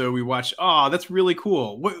maremma, so we watched. Oh, that's really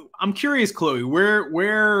cool. I'm curious, Chloe,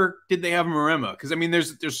 where did they have a maremma? Because I mean,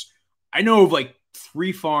 there's I know of like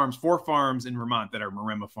 4 farms in Vermont that are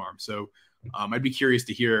maremma farms. So I'd be curious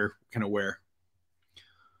to hear kind of where.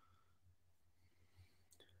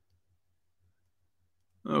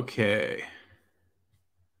 Okay.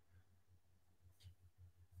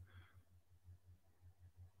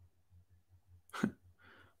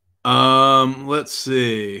 Let's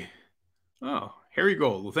see. Oh, Harry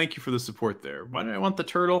Gold. Well, thank you for the support there. Why did I want the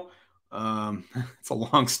turtle? It's a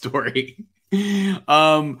long story.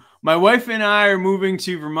 My wife and I are moving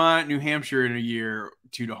to Vermont, New Hampshire in a year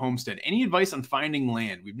to homestead. Any advice on finding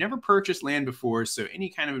land? We've never purchased land before, so any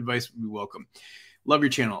kind of advice would be welcome. Love your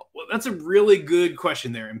channel. Well, that's a really good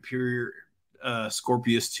question there, Imperial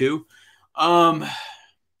Scorpius 2. Couple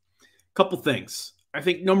things. I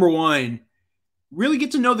think number one, really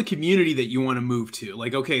get to know the community that you want to move to.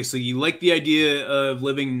 Like, okay, so you like the idea of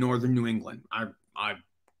living in northern New England. I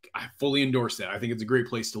fully endorse that. I think it's a great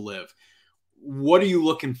place to live. What are you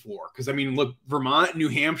looking for? Because I mean, look, Vermont and New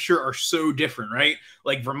Hampshire are so different, right?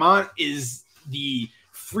 Like Vermont is the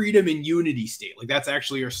freedom and unity state. Like that's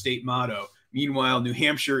actually our state motto. Meanwhile, New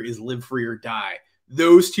Hampshire is live free or die.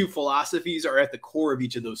 Those two philosophies are at the core of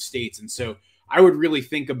each of those states. And so I would really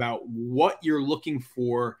think about what you're looking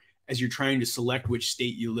for as you're trying to select which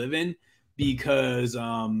state you live in, because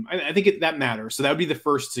I think that matters. So that would be the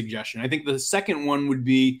first suggestion. I think the second one would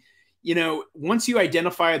be, once you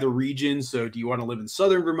identify the region, so do you want to live in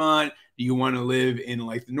southern Vermont? Do you want to live in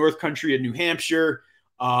like the North Country of New Hampshire?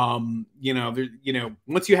 Once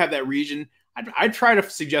you have that region, I'd try to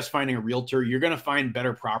suggest finding a realtor. You're going to find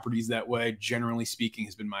better properties that way, generally speaking,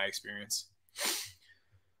 has been my experience.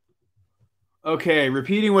 Okay,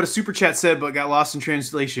 repeating what a super chat said, but got lost in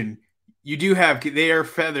translation. You do have, they are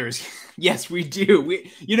feathers. Yes, we do.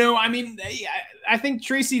 I think,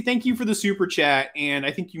 Tracy, thank you for the super chat. And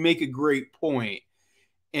I think you make a great point.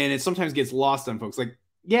 And it sometimes gets lost on folks. Like,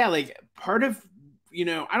 yeah, like part of,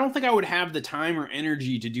 I don't think I would have the time or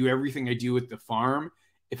energy to do everything I do with the farm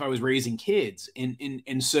if I was raising kids.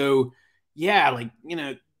 And so, yeah, like,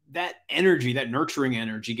 that energy, that nurturing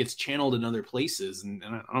energy gets channeled in other places. And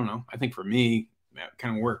I don't know. I think for me, that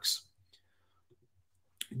kind of works.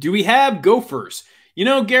 Do we have gophers?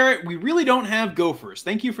 Garrett, we really don't have gophers.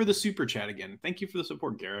 Thank you for the super chat again. Thank you for the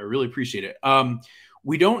support, Garrett. I really appreciate it.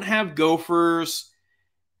 We don't have gophers.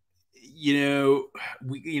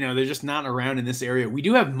 they're just not around in this area. We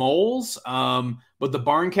do have moles, but the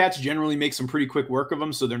barn cats generally make some pretty quick work of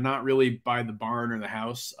them, so they're not really by the barn or the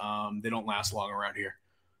house. They don't last long around here.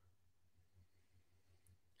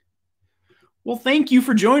 Well, thank you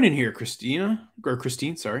for joining here, Christine,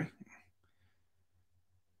 sorry.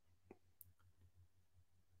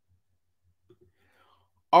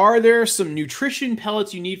 Are there some nutrition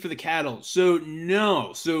pellets you need for the cattle? So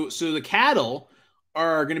no. So the cattle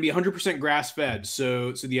are going to be 100% grass fed.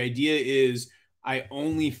 So the idea is I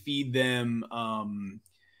only feed them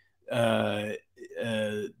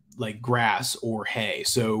like grass or hay.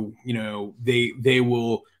 So they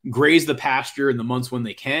will graze the pasture in the months when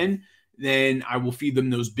they can. Then I will feed them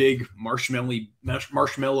those big marshmallowy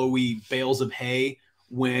bales of hay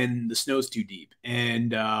when the snow's too deep.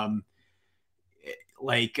 And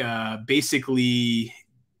basically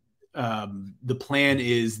the plan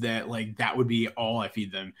is that that would be all I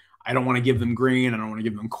feed them. I don't want to give them grain. I don't want to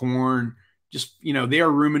give them corn. Just, they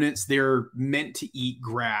are ruminants. They're meant to eat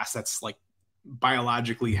grass. That's like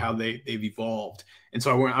biologically how they've evolved. And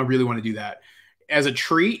so I really want to do that. As a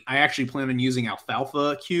treat, I actually plan on using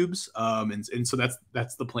alfalfa cubes. And so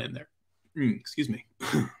that's the plan there. Excuse me.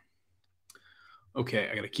 Okay,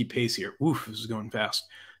 I got to keep pace here. Oof, this is going fast.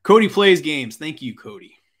 Cody plays games. Thank you,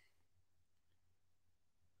 Cody.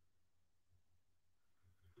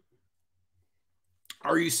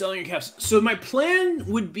 Are you selling your calves? So my plan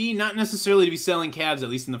would be not necessarily to be selling calves, at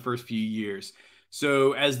least in the first few years.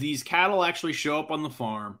 So as these cattle actually show up on the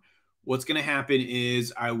farm, what's going to happen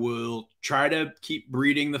is I will try to keep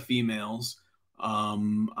breeding the females.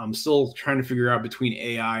 I'm still trying to figure out between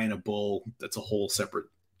AI and a bull. That's a whole separate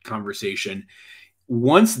conversation.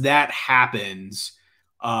 Once that happens,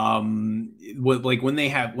 when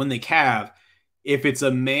they calve, if it's a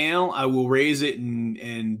male, I will raise it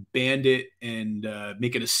and band it and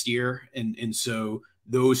make it a steer. And so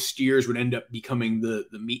those steers would end up becoming the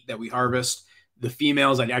meat that we harvest. The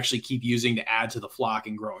females I'd actually keep using to add to the flock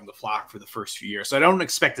and growing the flock for the first few years. So I don't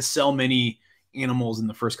expect to sell many animals in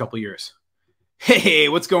the first couple of years. Hey,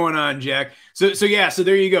 what's going on, Jack? So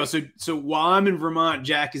there you go. So while I'm in Vermont,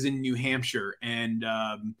 Jack is in New Hampshire. And,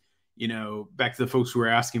 back to the folks who were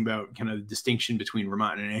asking about kind of the distinction between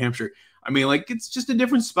Vermont and New Hampshire. I mean, it's just a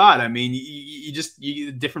different spot. I mean, you get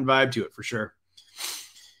a different vibe to it for sure.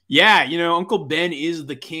 Yeah, Uncle Ben is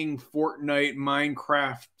the king Fortnite,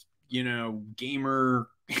 Minecraft, gamer.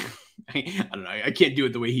 I don't know. I can't do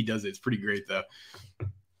it the way he does it. It's pretty great, though.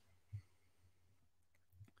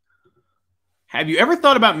 Have you ever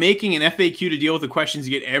thought about making an FAQ to deal with the questions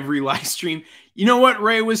you get every live stream? You know what?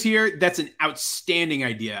 Ray was here. That's an outstanding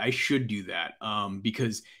idea. I should do that.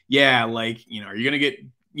 Because yeah, are you going to get,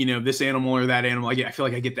 this animal or that animal? I feel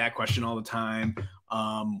like I get that question all the time.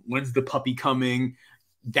 When's the puppy coming?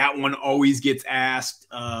 That one always gets asked.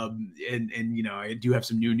 And I do have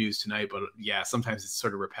some new news tonight, but yeah, sometimes it's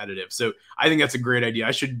sort of repetitive. So I think that's a great idea.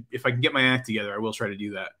 I should, if I can get my act together, I will try to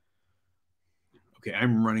do that. Okay.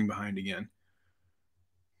 I'm running behind again.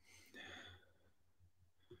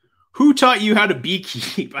 Who taught you how to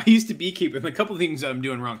beekeep? I used to beekeep, and a couple of things I'm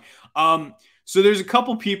doing wrong. So there's a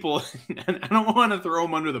couple people, and I don't want to throw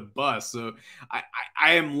them under the bus. So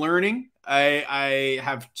I am learning. I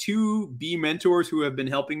have 2 bee mentors who have been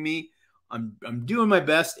helping me. I'm doing my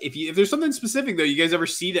best. If there's something specific though, you guys ever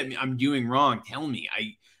see that I'm doing wrong, tell me.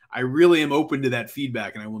 I really am open to that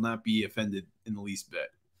feedback, and I will not be offended in the least bit.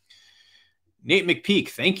 Nate McPeak,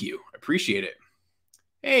 thank you. I appreciate it.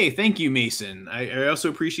 Hey, thank you, Mason. I also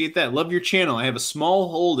appreciate that. Love your channel. I have a small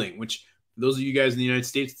holding, which for those of you guys in the United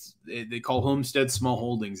States, they call homestead small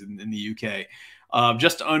holdings in the UK.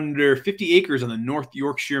 Just under 50 acres on the North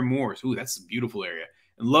Yorkshire Moors. Ooh, that's a beautiful area.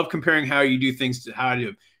 And love comparing how you do things to how I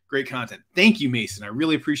do. Great content. Thank you, Mason. I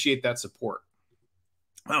really appreciate that support.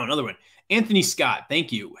 Oh, another one. Anthony Scott,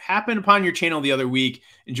 thank you. Happened upon your channel the other week,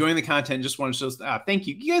 enjoying the content. Just want to show. Thank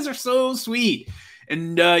you. You guys are so sweet.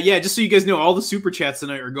 And yeah, just so you guys know, all the super chats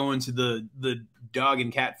tonight are going to the dog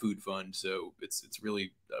and cat food fund. So it's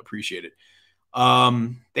really appreciated.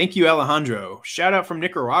 Thank you, Alejandro. Shout out from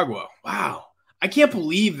Nicaragua. Wow. I can't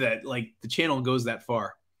believe that the channel goes that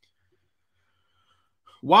far.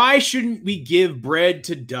 Why shouldn't we give bread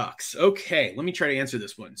to ducks? Okay, let me try to answer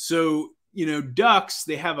this one. So, ducks,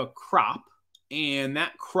 they have a crop, and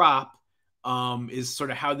that crop is sort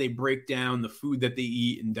of how they break down the food that they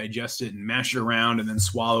eat and digest it and mash it around and then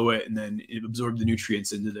swallow it and then absorb the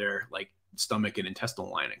nutrients into their stomach and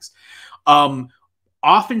intestinal linings.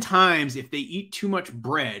 Oftentimes, if they eat too much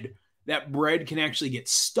bread, that bread can actually get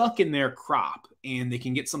stuck in their crop, and they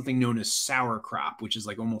can get something known as sour crop, which is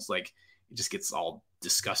almost it just gets all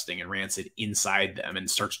disgusting and rancid inside them and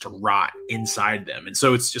starts to rot inside them. And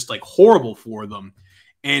so it's just like horrible for them.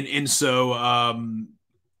 And so,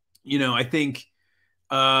 I think,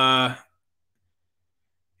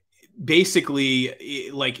 basically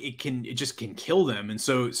it just can kill them. And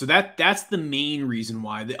so that's the main reason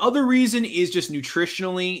why. The other reason is just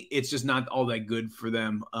nutritionally, it's just not all that good for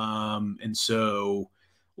them. And so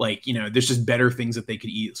there's just better things that they could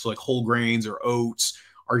eat. So like whole grains or oats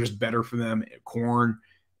are just better for them, corn.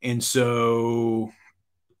 And so,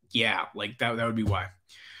 yeah, like that would be why.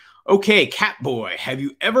 Okay, Catboy, have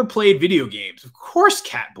you ever played video games? Of course,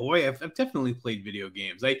 Catboy. I've definitely played video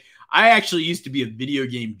games. I actually used to be a video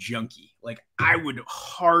game junkie. Like I would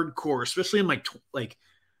hardcore, especially in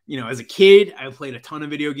as a kid, I played a ton of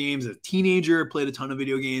video games. As a teenager, I played a ton of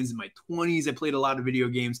video games. In my 20s, I played a lot of video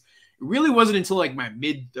games. It really wasn't until like my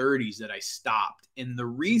mid 30s that I stopped. And the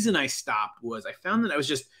reason I stopped was I found that I was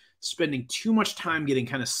just spending too much time getting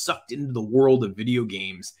kind of sucked into the world of video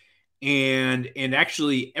games. And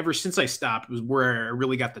actually, ever since I stopped was where I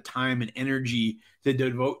really got the time and energy to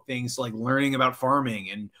devote things to like learning about farming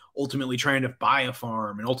and ultimately trying to buy a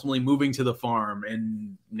farm and ultimately moving to the farm.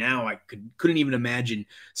 And now I couldn't even imagine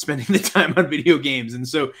spending the time on video games. And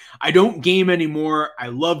so I don't game anymore. I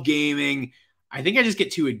love gaming. I think I just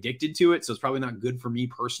get too addicted to it. So it's probably not good for me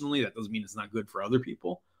personally. That doesn't mean it's not good for other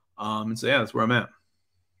people. And so, yeah, that's where I'm at.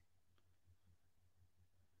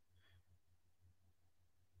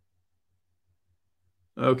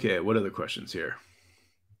 Okay, what other questions here?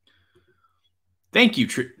 Thank you,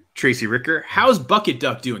 Tracy Ricker. How's Bucket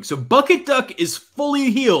Duck doing? So Bucket Duck is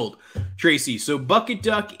fully healed, Tracy. So Bucket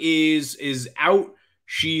Duck is out.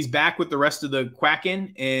 She's back with the rest of the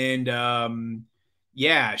quacking, and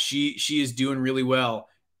yeah, she is doing really well.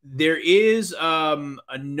 There is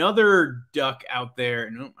another duck out there,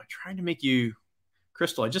 and I tried to make you,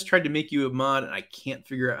 Crystal. I just tried to make you a mod, and I can't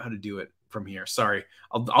figure out how to do it from here. Sorry.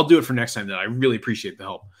 I'll do it for next time though. I really appreciate the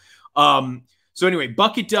help. So anyway,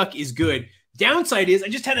 Bucket Duck is good. Downside is I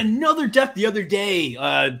just had another duck the other day,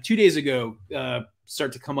 2 days ago,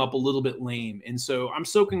 start to come up a little bit lame. And so I'm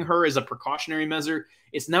soaking her as a precautionary measure.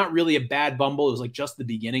 It's not really a bad bumble. It was like just the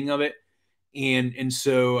beginning of it. And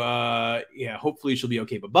so, yeah, hopefully she'll be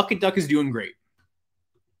okay. But Bucket Duck is doing great.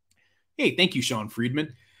 Hey, thank you, Sean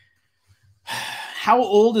Friedman. How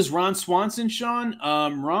old is Ron Swanson, Sean?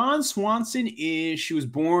 Ron Swanson she was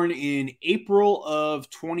born in April of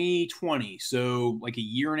 2020. So like a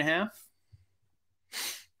year and a half.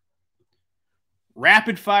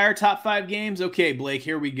 Rapid fire top 5 games. Okay, Blake,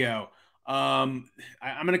 here we go. I'm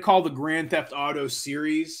going to call the Grand Theft Auto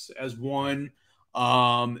series as one.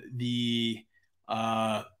 The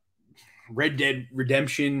Red Dead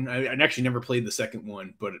Redemption. I actually never played the second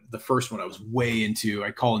one, but the first one I was way into.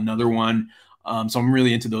 I call another one. So I'm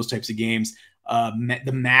really into those types of games.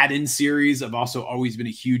 The Madden series, I've also always been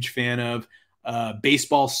a huge fan of.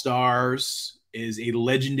 Baseball Stars is a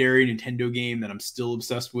legendary Nintendo game that I'm still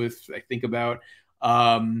obsessed with. I think about.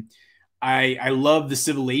 I love the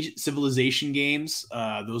Civilization games.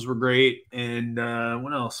 Those were great. And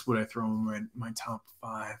what else would I throw in my top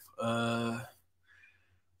 5?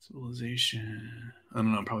 Civilization. I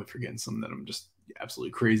don't know. I'm probably forgetting some that I'm just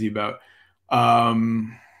absolutely crazy about.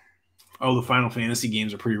 Oh, the Final Fantasy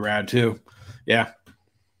games are pretty rad too. Yeah.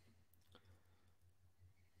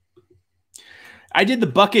 I did the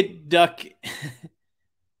Bucket Duck.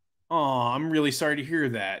 Oh, I'm really sorry to hear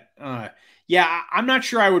that. Yeah, I'm not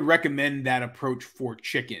sure I would recommend that approach for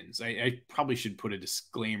chickens. I probably should put a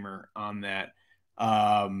disclaimer on that.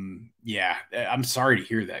 Yeah, I'm sorry to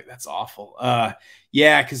hear that. That's awful.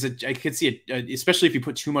 Yeah, because I could see it, especially if you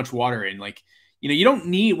put too much water in. Like, you don't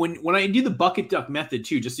need, when I do the Bucket Duck method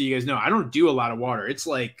too, just so you guys know, I don't do a lot of water. It's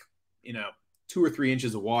like, 2 or 3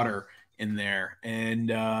 inches of water in there. And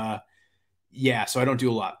yeah, so I don't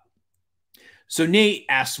do a lot. So Nate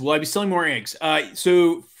asks, will I be selling more eggs?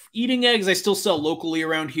 So eating eggs, I still sell locally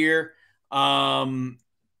around here. And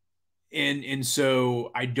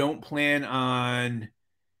so I don't plan on,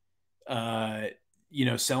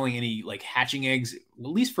 selling any like hatching eggs, at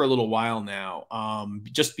least for a little while now.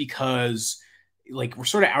 Just because like we're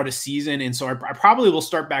sort of out of season. And so I probably will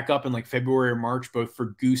start back up in like February or March, both for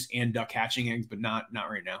goose and duck hatching eggs, but not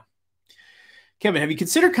right now. Kevin, have you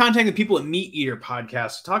considered contacting the people at Meat Eater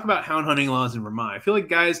Podcast to talk about hound hunting laws in Vermont? I feel like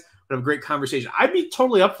guys would have a great conversation. I'd be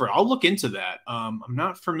totally up for it. I'll look into that. I'm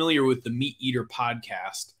not familiar with the Meat Eater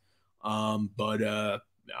Podcast, but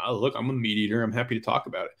look, I'm a meat eater. I'm happy to talk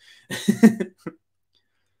about it.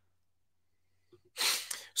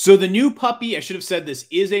 So the new puppy, I should have said this,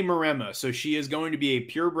 is a Maremma. So she is going to be a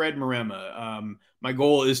purebred Maremma. My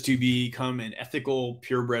goal is to become an ethical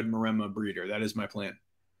purebred Maremma breeder. That is my plan.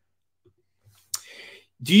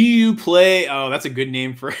 Do you play? Oh, that's a good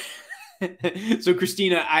name for. So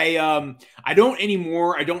Christina, I don't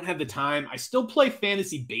anymore. I don't have the time. I still play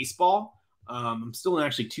fantasy baseball. I'm still in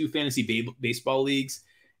actually 2 fantasy baseball leagues,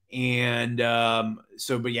 and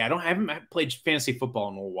but yeah, I haven't played fantasy football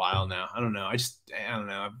in a while now. I don't know. I don't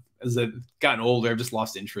know. As I've gotten older, I've just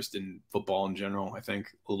lost interest in football in general. I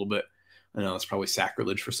think a little bit. I know it's probably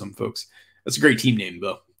sacrilege for some folks. That's a great team name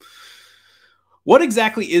though. What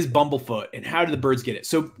exactly is bumblefoot and how do the birds get it?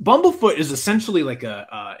 So bumblefoot is essentially like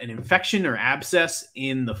an infection or abscess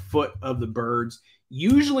in the foot of the birds.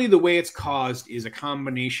 Usually the way it's caused is a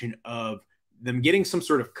combination of them getting some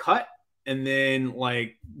sort of cut and then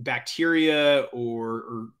like bacteria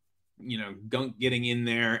or gunk getting in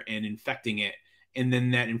there and infecting it. And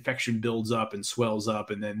then that infection builds up and swells up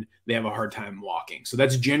and then they have a hard time walking. So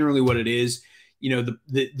that's generally what it is.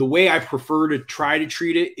 The way I prefer to try to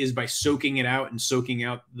treat it is by soaking it out and soaking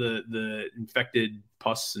out the infected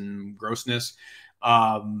pus and grossness.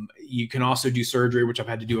 You can also do surgery, which I've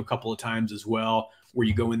had to do a couple of times as well, where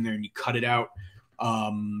you go in there and you cut it out.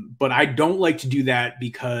 But I don't like to do that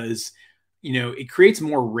because, it creates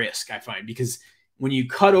more risk, I find, because when you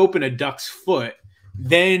cut open a duck's foot,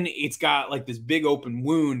 then it's got like this big open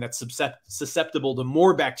wound that's susceptible to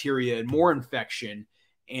more bacteria and more infection.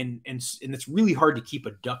 And it's really hard to keep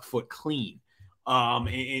a duck foot clean.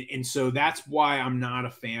 And so that's why I'm not a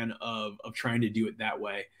fan of trying to do it that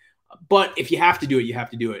way. But if you have to do it, you have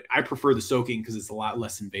to do it. I prefer the soaking because it's a lot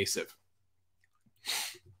less invasive.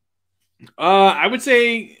 I would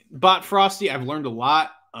say Bot Frosty, I've learned a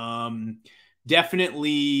lot.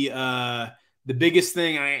 Definitely the biggest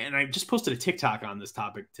thing, I just posted a TikTok on this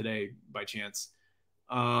topic today by chance.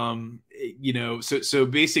 So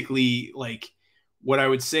basically, like, what I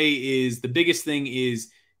would say is the biggest thing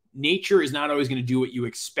is nature is not always going to do what you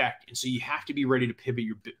expect. And so you have to be ready to pivot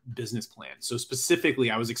your business plan. So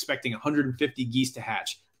specifically, I was expecting 150 geese to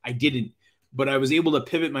hatch. I didn't, but I was able to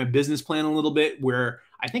pivot my business plan a little bit where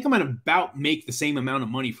I think I'm going to about make the same amount of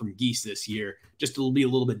money from geese this year. Just it'll be a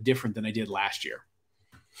little bit different than I did last year.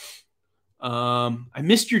 I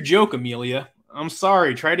missed your joke, Amelia. I'm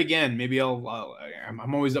sorry. Try it again. Maybe I'm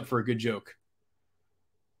always up for a good joke.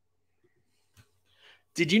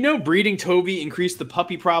 Did you know breeding Toby increased the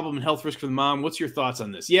puppy problem and health risk for the mom? What's your thoughts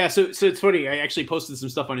on this? Yeah, so it's funny. I actually posted some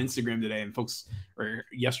stuff on Instagram today, and or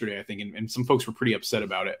yesterday, I think, and some folks were pretty upset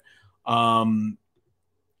about it.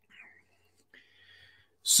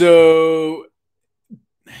 So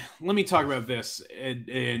let me talk about this, and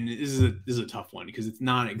this is a tough one because it's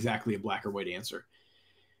not exactly a black or white answer.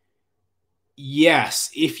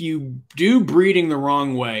 Yes, if you do breeding the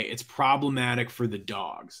wrong way, it's problematic for the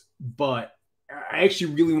dogs, but I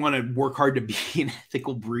actually really want to work hard to be an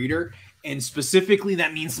ethical breeder. And specifically,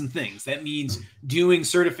 that means some things. That means doing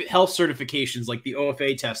health certifications like the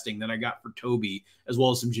OFA testing that I got for Toby, as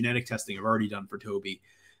well as some genetic testing I've already done for Toby.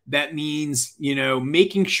 That means,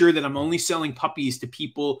 making sure that I'm only selling puppies to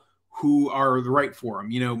people who are the right for them.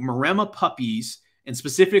 Maremma puppies, and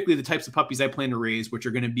specifically the types of puppies I plan to raise, which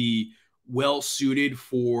are going to be well suited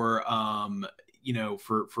for,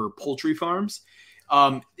 for poultry farms.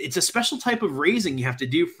 It's a special type of raising you have to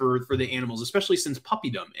do for the animals, especially since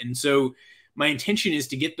puppydom. And so my intention is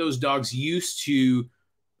to get those dogs used to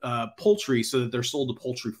poultry so that they're sold to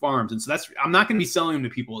poultry farms. And so I'm not going to be selling them to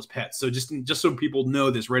people as pets. So just so people know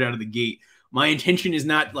this right out of the gate, my intention is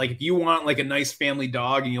not like, if you want like a nice family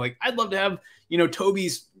dog and you're like, I'd love to have,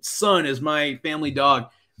 Toby's son as my family dog,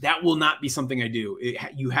 that will not be something I do.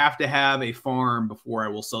 You have to have a farm before I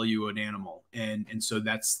will sell you an animal. And so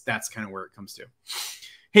that's kind of where it comes to.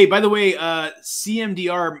 Hey, by the way,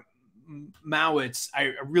 CMDR Mowitz,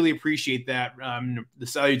 I really appreciate that. The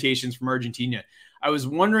salutations from Argentina. I was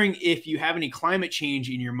wondering if you have any climate change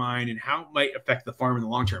in your mind and how it might affect the farm in the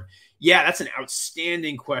long term. Yeah, that's an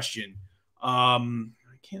outstanding question. I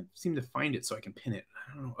can't seem to find it so I can pin it.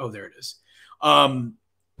 I don't know. Oh, there it is.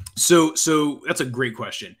 So that's a great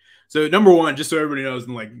question. So number one, just so everybody knows,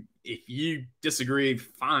 and like, if you disagree,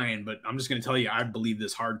 fine, but I'm just going to tell you, I believe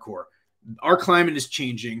this hardcore. Our climate is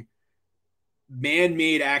changing.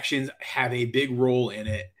 Man-made actions have a big role in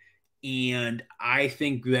it. And I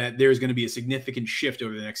think that there's going to be a significant shift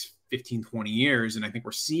over the next 15, 20 years. And I think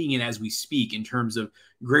we're seeing it as we speak in terms of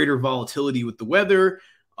greater volatility with the weather,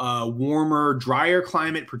 warmer, drier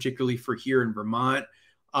climate, particularly for here in Vermont.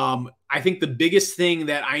 I think the biggest thing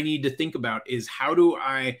that I need to think about is how do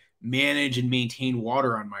I manage and maintain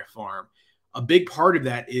water on my farm? A big part of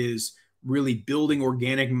that is really building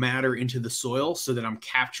organic matter into the soil so that I'm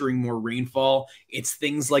capturing more rainfall. It's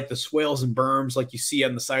things like the swales and berms like you see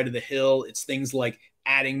on the side of the hill. It's things like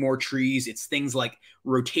adding more trees. It's things like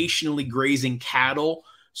rotationally grazing cattle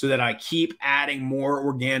so that I keep adding more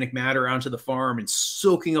organic matter onto the farm and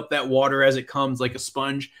soaking up that water as it comes like a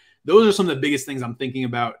sponge. Those are some of the biggest things I'm thinking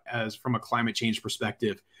about as from a climate change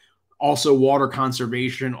perspective. Also water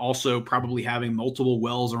conservation, also probably having multiple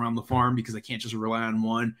wells around the farm because I can't just rely on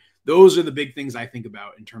one. Those are the big things I think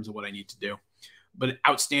about in terms of what I need to do. But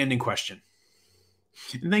outstanding question.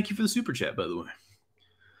 And thank you for the super chat, by the way.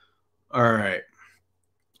 All right.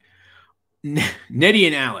 Nettie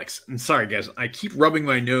and Alex. I'm sorry, guys. I keep rubbing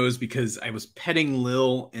my nose because I was petting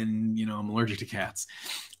Lil and, you know, I'm allergic to cats.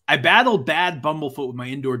 I battled bad bumblefoot with my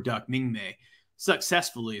indoor duck, Mingmei,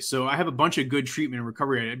 successfully. So I have a bunch of good treatment and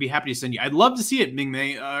recovery. I'd be happy to send you. I'd love to see it,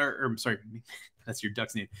 Mingmei. I'm sorry. That's your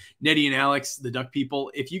duck's name. Nettie and Alex, the duck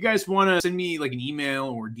people. If you guys want to send me like an email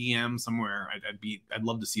or DM somewhere, I'd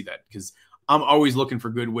love to see that because I'm always looking for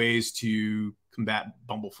good ways to combat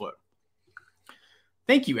bumblefoot.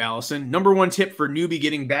 Thank you, Allison. Number one tip for newbie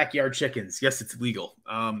getting backyard chickens. Yes, it's legal.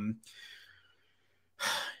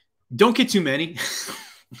 Don't get too many.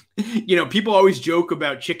 You know, people always joke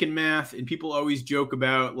about chicken math and people always joke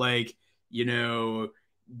about like, you know,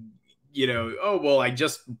 oh, well, I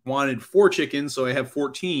just wanted 4 chickens, so I have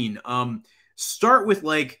 14. Start with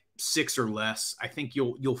like 6 or less. I think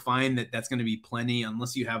you'll find that that's going to be plenty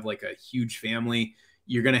unless you have like a huge family.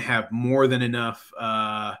 You're going to have more than enough.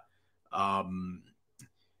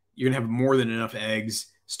 You're going to have more than enough eggs.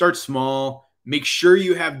 Start small. Make sure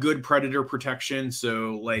you have good predator protection.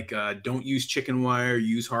 So like don't use chicken wire,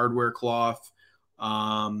 use hardware cloth.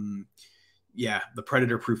 Yeah, the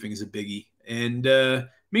predator proofing is a biggie. And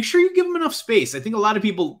make sure you give them enough space. I think a lot of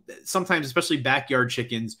people sometimes, especially backyard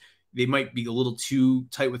chickens, they might be a little too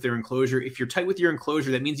tight with their enclosure. If you're tight with your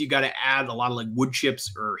enclosure, that means you got to add a lot of like wood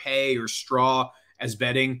chips or hay or straw as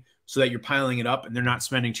bedding so that you're piling it up and they're not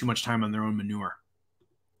spending too much time on their own manure.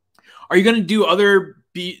 Are you going to do other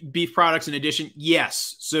beef products in addition?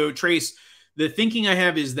 Yes. So Trace, the thinking I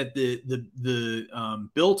have is that the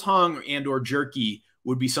biltong and or jerky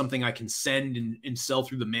would be something I can send and sell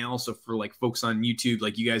through the mail. So for like folks on YouTube,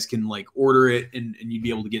 like you guys can like order it and you'd be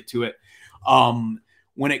able to get to it.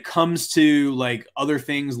 When it comes to like other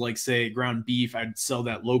things, like say ground beef, I'd sell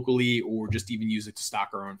that locally or just even use it to stock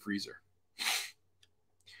our own freezer.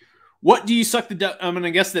 What do you suck the duck? I'm going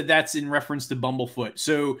to guess that that's in reference to bumblefoot.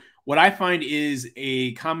 So what I find is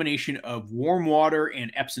a combination of warm water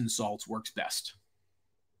and Epsom salts works best.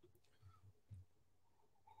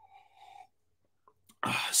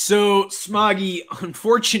 So Smoggy,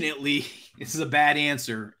 unfortunately, this is a bad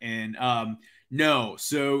answer. And no,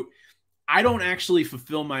 so I don't actually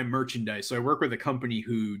fulfill my merchandise. So I work with a company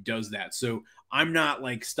who does that. So I'm not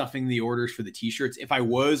like stuffing the orders for the t-shirts. If I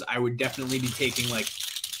was, I would definitely be taking like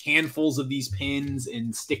handfuls of these pins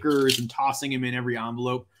and stickers and tossing them in every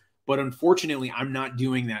envelope. But unfortunately, I'm not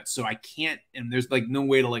doing that. So I can't, and there's like no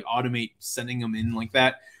way to like automate sending them in like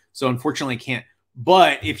that. So unfortunately, I can't.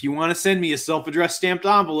 But if you want to send me a self-addressed stamped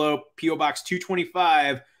envelope, P.O. Box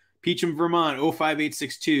 225, Peacham, Vermont,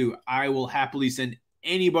 05862, I will happily send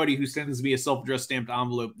anybody who sends me a self-addressed stamped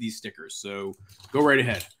envelope these stickers. So go right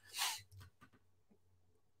ahead.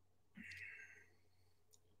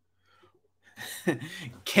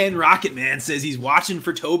 Ken Rocketman says he's watching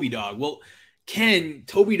for Toby Dog. Well, Ken,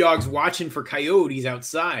 Toby Dog's watching for coyotes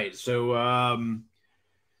outside. So,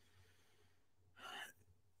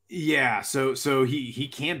 yeah, so he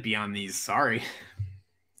can't be on these. Sorry.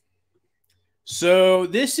 So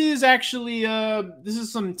this is actually this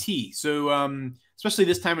is some tea. So especially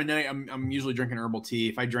this time of night, I'm usually drinking herbal tea.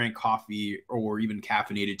 If I drank coffee or even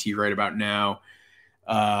caffeinated tea right about now,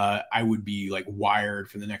 I would be like wired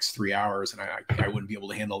for the next 3 hours, and I wouldn't be able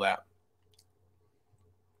to handle that.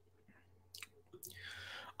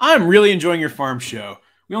 I'm really enjoying your farm show.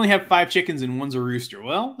 We only have 5 chickens and one's a rooster.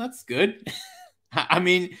 Well, that's good. I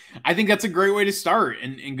mean, I think that's a great way to start,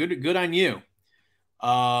 and good on you.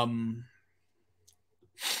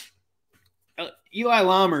 Eli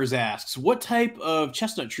Lammers asks, what type of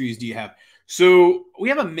chestnut trees do you have? So we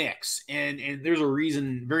have a mix, and there's a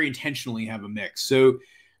reason, very intentionally have a mix. So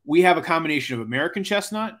we have a combination of American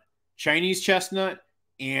chestnut, Chinese chestnut,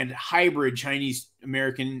 and hybrid Chinese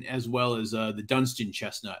American, as well as the Dunstan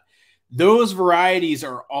chestnut. Those varieties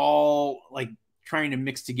are all like trying to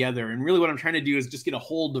mix together. And really what I'm trying to do is just get a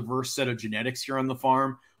whole diverse set of genetics here on the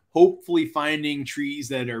farm, hopefully finding trees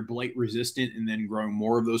that are blight resistant and then growing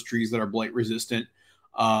more of those trees that are blight resistant.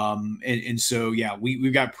 And so, yeah,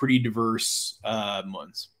 we've got pretty diverse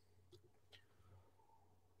ones.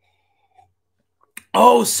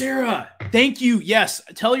 Oh, Sarah, thank you. Yes,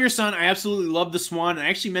 tell your son I absolutely love the swan. I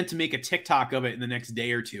actually meant to make a TikTok of it in the next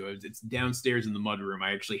day or two. It's downstairs in the mudroom.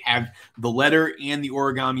 I actually have the letter and the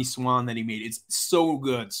origami swan that he made. It's so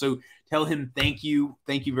good. So tell him thank you.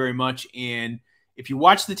 Thank you very much. And if you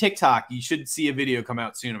watch the TikTok, you should see a video come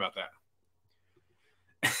out soon about that.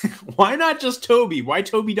 Why not just Toby? Why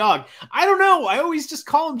Toby Dog? I don't know. I always just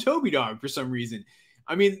call him Toby Dog for some reason.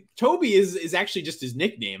 I mean, Toby is actually just his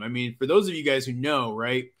nickname. I mean, for those of you guys who know,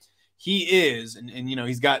 right, he is, and you know,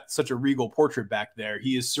 he's got such a regal portrait back there.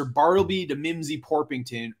 He is Sir Bartleby de Mimsy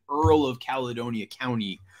Porpington, Earl of Caledonia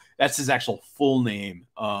County. That's his actual full name.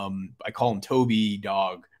 I call him Toby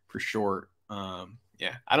Dog for short.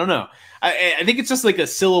 Yeah, I don't know. I think it's just like a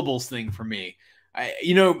syllables thing for me.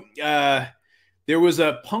 There was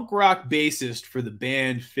a punk rock bassist for the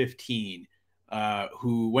band 15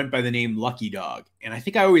 who went by the name Lucky Dog. And I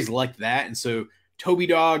think I always liked that. And so Toby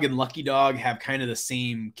Dog and Lucky Dog have kind of the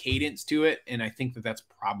same cadence to it. And I think that that's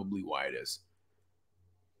probably why it is.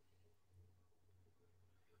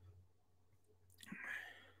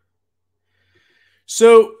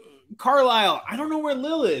 So Carlisle, I don't know where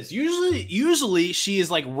Lil is. Usually she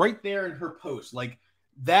is like right there in her post. Like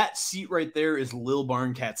that seat right there is Lil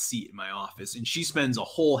Barncat's seat in my office. And she spends a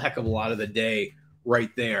whole heck of a lot of the day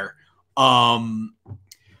right there.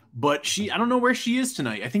 But I don't know where she is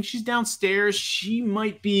tonight. I think she's downstairs. She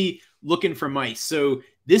might be looking for mice. So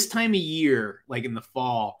this time of year, like in the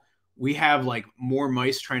fall, we have like more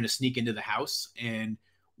mice trying to sneak into the house. And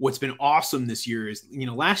what's been awesome this year is, you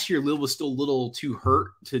know, last year Lil was still a little too hurt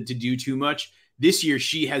to do too much. This year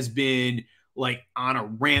she has been like on a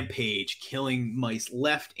rampage, killing mice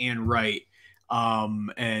left and right.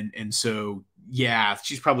 And so, yeah,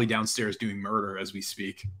 she's probably downstairs doing murder as we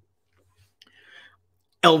speak.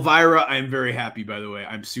 Elvira, I'm very happy, by the way.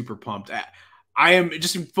 I'm super pumped. I am,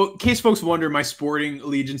 just in case folks wonder my sporting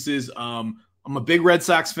allegiances, I'm a big Red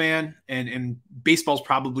Sox fan, and baseball's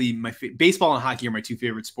probably baseball and hockey are my two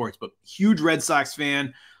favorite sports, but huge Red Sox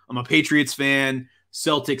fan. I'm a Patriots fan,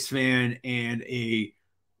 Celtics fan, and a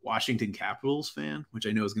Washington Capitals fan, which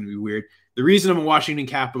I know is going to be weird. The reason I'm a Washington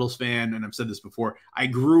Capitals fan, and I've said this before, I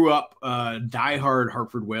grew up a diehard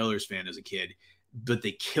Hartford Whalers fan as a kid, but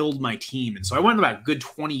they killed my team. And so I went about a good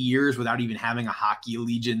 20 years without even having a hockey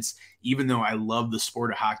allegiance, even though I love the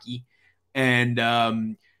sport of hockey. And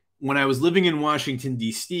when I was living in Washington,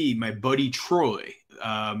 D.C., my buddy Troy,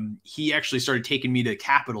 he actually started taking me to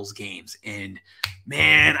Capitals games. And,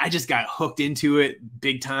 man, I just got hooked into it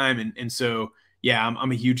big time. And so, yeah,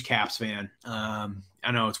 I'm a huge Caps fan.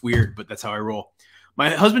 I know it's weird, but that's how I roll. My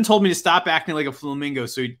husband told me to stop acting like a flamingo,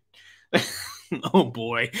 so he... Oh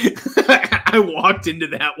boy, I walked into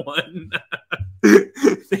that one.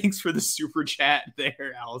 Thanks for the super chat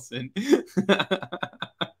there, Allison.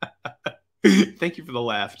 Thank you for the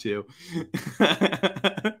laugh too.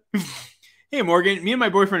 Hey Morgan, me and my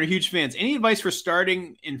boyfriend are huge fans. Any advice for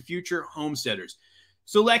starting and future homesteaders?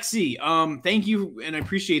 So Lexi, thank you, and I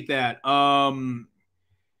appreciate that.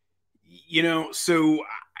 You know, so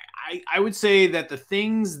I would say that the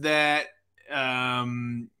things that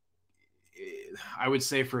I would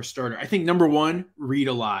say for a starter, I think number one, read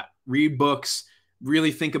a lot, read books,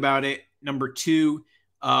 really think about it. Number two,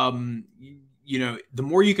 you know, the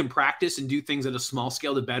more you can practice and do things at a small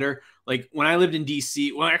scale, the better. Like when I lived in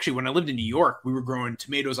DC, well, actually, when I lived in New York, we were growing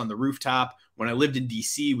tomatoes on the rooftop. When I lived in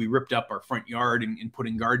DC, we ripped up our front yard and put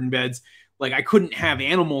in garden beds. Like I couldn't have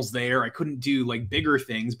animals there. I couldn't do like bigger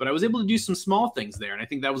things, but I was able to do some small things there. And I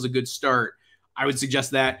think that was a good start. I would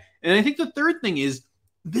suggest that. And I think the third thing is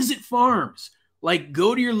visit farms. Like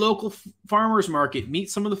go to your local farmers market, meet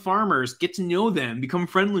some of the farmers, get to know them, become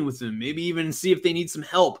friendly with them, maybe even see if they need some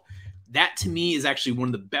help. That to me is actually one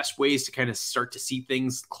of the best ways to kind of start to see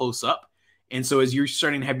things close up. And so as you're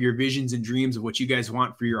starting to have your visions and dreams of what you guys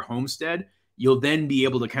want for your homestead, you'll then be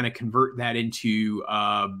able to kind of convert that into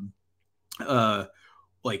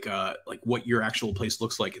like what your actual place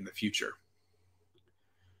looks like in the future.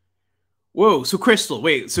 Whoa, so Crystal,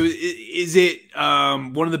 wait, so is it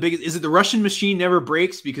one of the biggest, is it The Russian Machine Never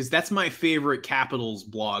Breaks? Because that's my favorite Capitals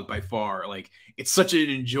blog by far. Like, it's such an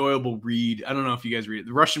enjoyable read. I don't know if you guys read it.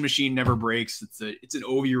 The Russian Machine Never Breaks. It's an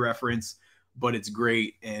Ovi reference, but it's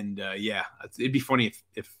great. And yeah, it'd be funny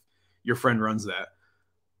if your friend runs that.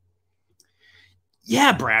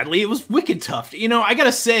 Yeah, Bradley, it was wicked tough. You know, I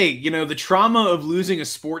gotta say, you know, the trauma of losing a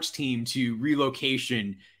sports team to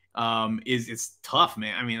relocation it's tough,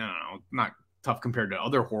 man. I mean, I don't know, not tough compared to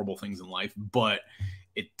other horrible things in life, but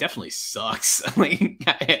it definitely sucks. Like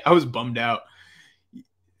I was bummed out.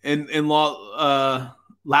 And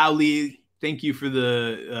Lowly, thank you for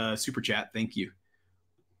the super chat. Thank you.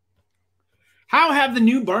 How have the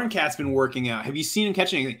new barn cats been working out? Have you seen them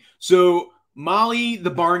catch anything? So Molly the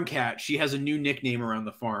barn cat, she has a new nickname around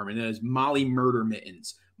the farm, and that is Molly Murder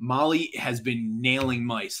Mittens. Molly has been nailing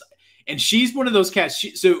mice, and she's one of those cats.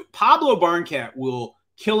 So Pablo barn cat will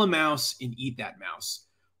kill a mouse and eat that mouse.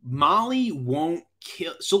 Molly won't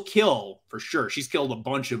kill. She'll kill for sure. She's killed a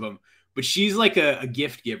bunch of them, but she's like a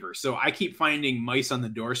gift giver. So I keep finding mice on the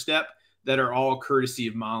doorstep that are all courtesy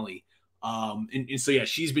of Molly. And so, yeah,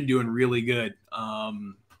 she's been doing really good.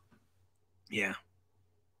 Yeah.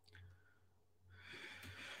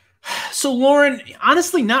 So Lauren,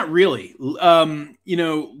 honestly, not really. Lil,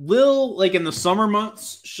 like in the summer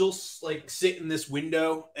months, she'll like sit in this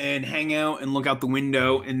window and hang out and look out the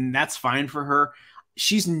window, and that's fine for her.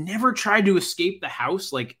 She's never tried to escape the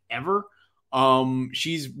house, like ever.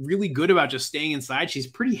 She's really good about just staying inside. She's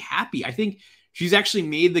pretty happy. I think she's actually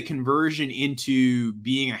made the conversion into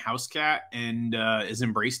being a house cat and has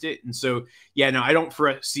embraced it. And so, yeah, no, I don't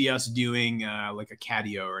foresee us doing like a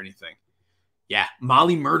catio or anything. Yeah,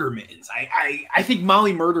 Molly Murder Mittens. I think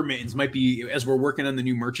Molly Murder Mittens might be, as we're working on the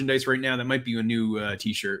new merchandise right now, that might be a new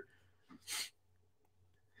t-shirt.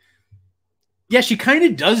 Yeah, she kind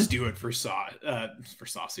of does do it for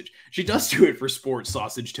sausage. She does do it for sports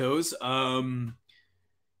sausage toes.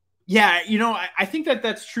 Yeah, I think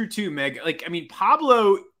that's true too, Meg. Like, I mean,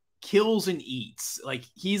 Pablo kills and eats. Like,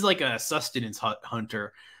 he's like a sustenance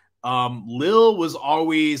hunter. Lil was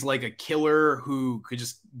always like a killer who could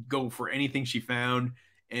just go for anything she found.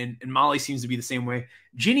 And Molly seems to be the same way.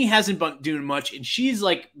 Ginny hasn't been doing much, and she's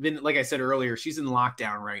like I said earlier, she's in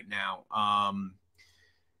lockdown right now.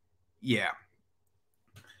 Yeah.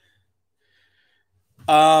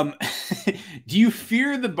 Do you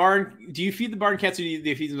feed the barn cats, or do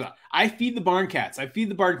you feed them? I feed the barn cats. I feed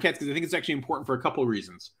the barn cats because I think it's actually important for a couple of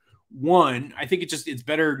reasons. One, I think it's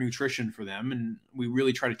better nutrition for them, and we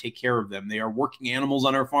really try to take care of them. They are working animals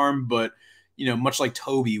on our farm, but much like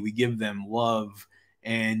Toby, we give them love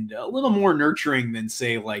and a little more nurturing than,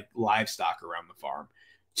 say, like livestock around the farm.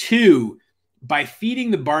 Two, by feeding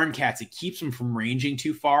the barn cats, it keeps them from ranging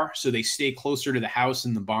too far, so they stay closer to the house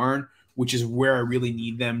and the barn, which is where I really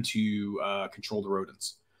need them to control the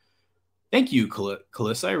rodents. Thank you,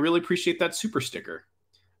 Calissa. I really appreciate that super sticker.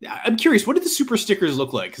 I'm curious, what do the super stickers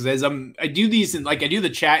look like? Because as I do these, and like I do the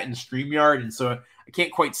chat in StreamYard, and so I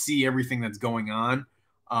can't quite see everything that's going on.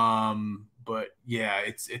 But yeah,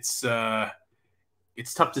 it's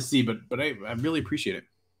tough to see, but I really appreciate it.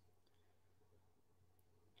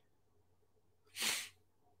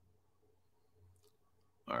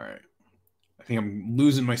 All right. I think I'm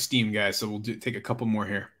losing my steam, guys, so we'll take a couple more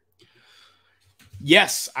here.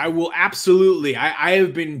 Yes, I will absolutely. I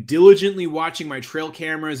have been diligently watching my trail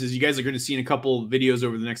cameras, as you guys are going to see in a couple of videos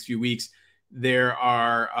over the next few weeks. There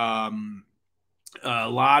are a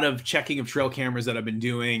lot of checking of trail cameras that I've been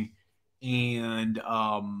doing, and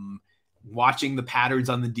watching the patterns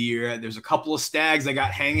on the deer. There's a couple of stags I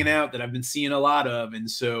got hanging out that I've been seeing a lot of, and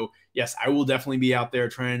so yes, I will definitely be out there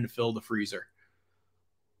trying to fill the freezer.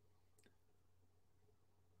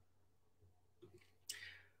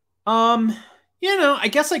 I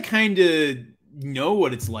guess I kind of know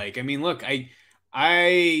what it's like. I mean, look,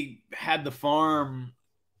 I had the farm.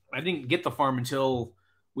 I didn't get the farm until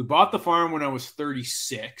we bought the farm when I was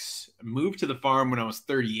 36. I moved to the farm when I was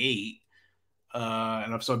 38.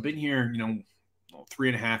 And so I've been here,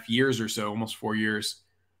 3.5 years or so, almost 4 years.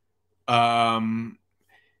 Yeah,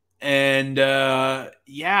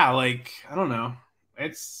 like, I don't know.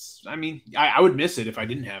 I would miss it if I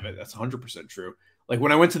didn't have it. That's 100% true. Like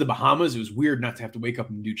when I went to the Bahamas, it was weird not to have to wake up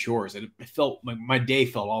and do chores. It felt like my day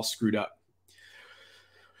felt all screwed up.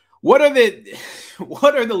 What are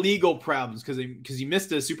the legal problems? Because you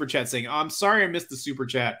missed a super chat saying, "Oh, I'm sorry, I missed the super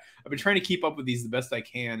chat. I've been trying to keep up with these the best I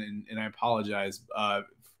can, and I apologize to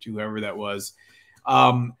whoever that was."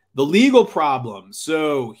 The legal problem.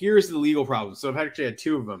 So here's the legal problem. So I've actually had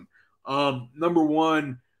two of them. Number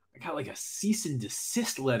one, I got like a cease and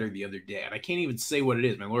desist letter the other day, and I can't even say what it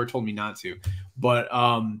is. My lawyer told me not to, but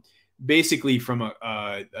basically from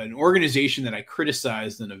an organization that I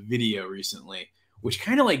criticized in a video recently, which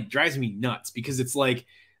kind of like drives me nuts because it's like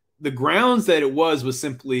the grounds that it was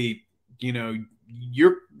simply, you're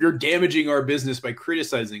damaging our business by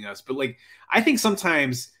criticizing us. But like, I think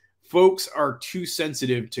sometimes folks are too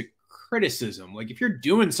sensitive to criticism. Like if you're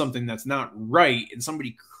doing something that's not right and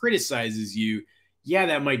somebody criticizes you, yeah,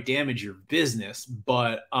 that might damage your business,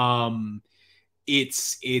 but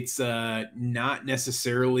it's not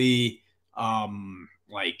necessarily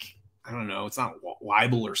like, I don't know, it's not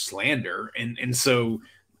libel or slander, and so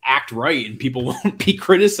act right and people won't be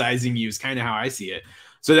criticizing you is kind of how I see it.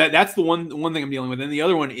 So that's the one thing I'm dealing with. And the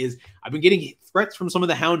other one is I've been getting threats from some of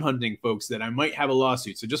the hound hunting folks that I might have a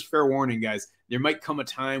lawsuit. So just fair warning, guys, there might come a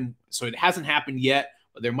time. So it hasn't happened yet,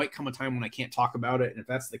 but there might come a time when I can't talk about it. And if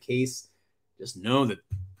that's the case, just know that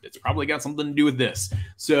it's probably got something to do with this.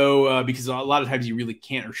 So because a lot of times you really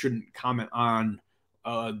can't or shouldn't comment on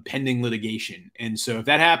pending litigation. And so if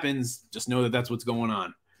that happens, just know that that's what's going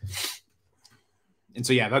on. And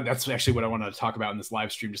so, yeah, that's actually what I wanted to talk about in this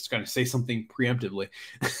live stream, just to kind of say something preemptively.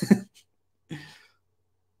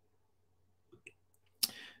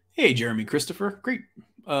 Hey, Jeremy Christopher. Great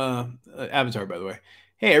avatar, by the way.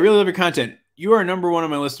 Hey, I really love your content. You are number one on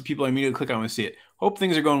my list of people I immediately click on when I see it. Hope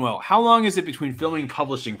things are going well. How long is it between filming and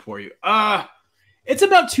publishing for you? It's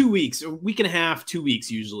about 2 weeks, a week and a half, 2 weeks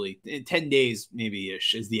usually. 10 days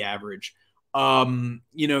maybe-ish is the average.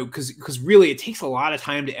 You know, because really it takes a lot of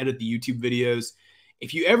time to edit the YouTube videos.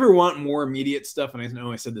 If you ever want more immediate stuff, and I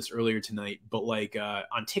know I said this earlier tonight, but like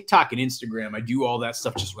on TikTok and Instagram, I do all that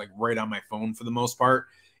stuff just like right on my phone for the most part.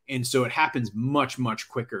 And so it happens much, much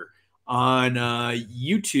quicker. On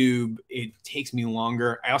YouTube, it takes me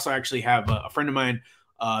longer. I also actually have a friend of mine,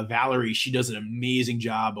 Valerie. She does an amazing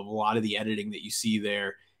job of a lot of the editing that you see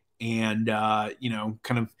there. And, you know,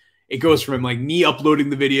 kind of it goes from like me uploading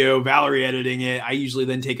the video, Valerie editing it. I usually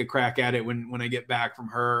then take a crack at it when I get back from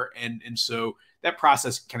her. And so that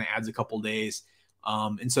process kind of adds a couple days.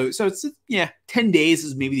 And so it's, yeah, 10 days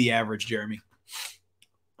is maybe the average, Jeremy.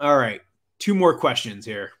 All right. 2 more questions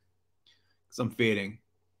here because I'm fading.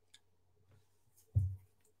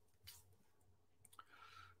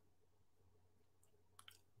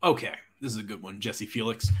 Okay, this is a good one, Jesse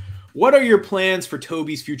Felix. What are your plans for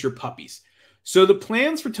Toby's future puppies? So the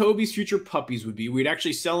plans for Toby's future puppies would be we'd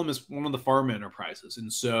actually sell them as one of the farm enterprises.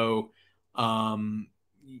 And so,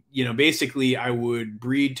 you know, basically I would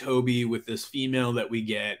breed Toby with this female that we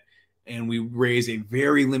get, and we raise a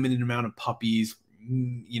very limited amount of puppies,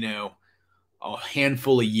 you know, a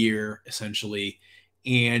handful a year, essentially.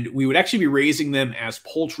 And we would actually be raising them as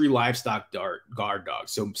poultry livestock guard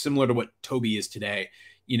dogs. So similar to what Toby is today.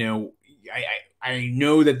 You know, I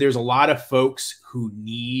know that there's a lot of folks who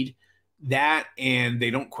need that and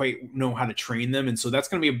they don't quite know how to train them. And so that's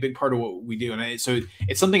going to be a big part of what we do. And so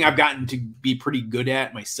it's something I've gotten to be pretty good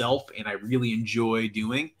at myself and I really enjoy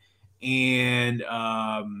doing. And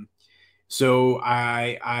so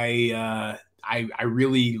I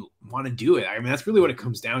really want to do it. I mean, that's really what it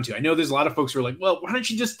comes down to. I know there's a lot of folks who are like, well, why don't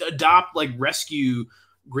you just adopt like rescue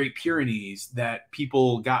Great Pyrenees that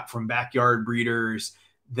people got from backyard breeders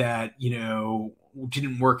that, you know,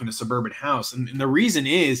 didn't work in a suburban house. And the reason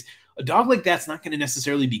is a dog like that's not going to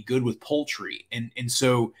necessarily be good with poultry. And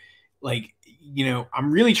so like, you know, I'm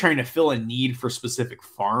really trying to fill a need for specific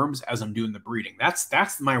farms as I'm doing the breeding.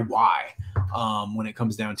 That's my why when it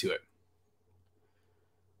comes down to it.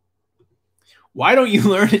 Why don't you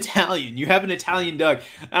learn Italian? You have an Italian dog.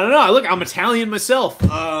 I don't know. Look, I'm Italian myself.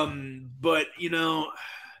 But you know,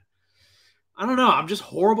 I don't know. I'm just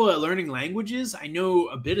horrible at learning languages. I know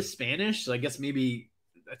a bit of Spanish, so I guess maybe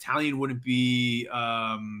Italian wouldn't be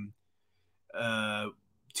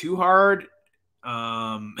too hard.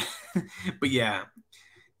 But yeah,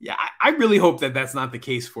 I really hope that that's not the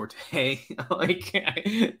case for today. Like,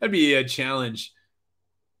 that'd be a challenge.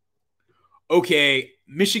 Okay,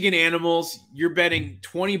 Michigan Animals, you're betting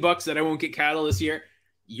 $20 that I won't get cattle this year.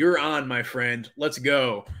 You're on, my friend. Let's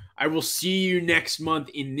go. I will see you next month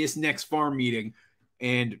in this next farm meeting.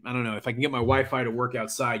 And I don't know, if I can get my Wi-Fi to work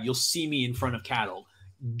outside, you'll see me in front of cattle.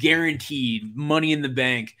 Guaranteed. Money in the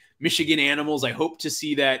bank. Michigan Animals, I hope to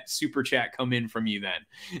see that super chat come in from you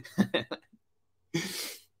then.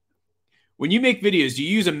 When you make videos, do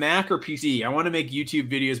you use a Mac or PC? I want to make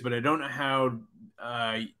YouTube videos, but I don't know how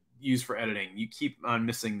use for editing. You keep on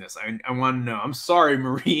missing this. I want to know. I'm sorry,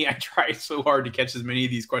 Marie. I tried so hard to catch as many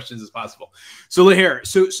of these questions as possible. So here,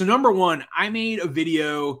 so number one, I made a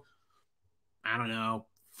video, I don't know,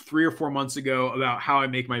 3 or 4 months ago about how I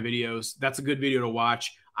make my videos. That's a good video to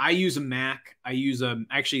watch. I use a Mac. I use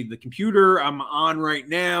actually the computer I'm on right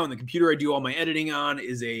now, and the computer I do all my editing on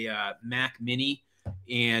is a Mac Mini.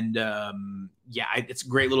 And yeah, it's a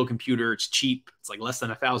great little computer. It's cheap. It's like less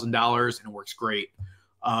than $1,000, and it works great.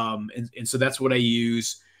 And so that's what I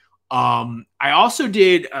use. I also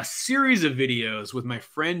did a series of videos with my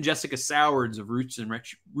friend Jessica Sowards of Roots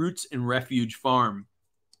and Refuge Farm.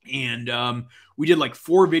 And we did like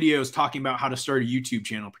 4 videos talking about how to start a YouTube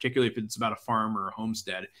channel, particularly if it's about a farm or a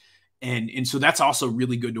homestead. And so that's also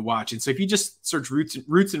really good to watch. And so if you just search Roots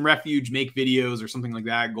and Refuge, make videos or something like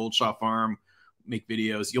that, Goldshaw Farm, make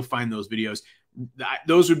videos, you'll find those videos.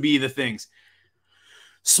 Those would be the things.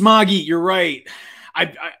 Smoggy, you're right.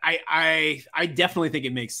 I definitely think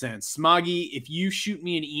it makes sense. Smoggy, if you shoot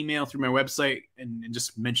me an email through my website and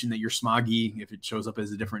just mention that you're Smoggy, if it shows up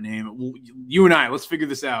as a different name, you and I, let's figure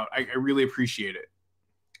this out. I really appreciate it.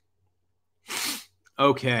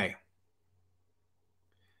 Okay.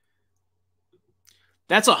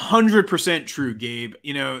 That's 100% true, Gabe.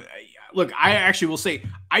 You know, look, I actually will say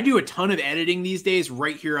I do a ton of editing these days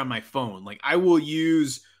right here on my phone. Like I will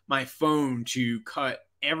use my phone to cut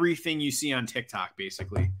everything you see on TikTok,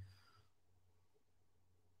 basically.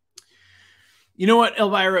 You know what,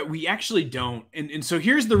 Elvira? We actually don't. And so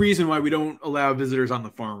here's the reason why we don't allow visitors on the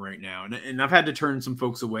farm right now. And I've had to turn some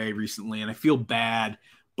folks away recently, and I feel bad,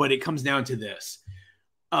 but it comes down to this.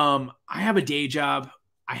 I have a day job.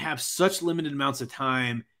 I have such limited amounts of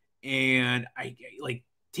time, and I like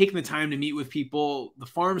taking the time to meet with people. The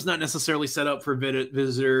farm's not necessarily set up for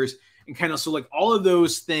visitors, and kind of so like all of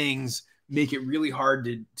those things make it really hard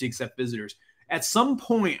to accept visitors. At some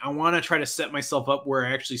point, I want to try to set myself up where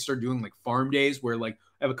I actually start doing like farm days, where like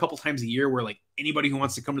I have a couple times a year where like anybody who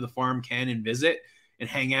wants to come to the farm can and visit and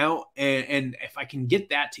hang out. And if I can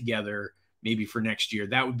get that together, maybe for next year,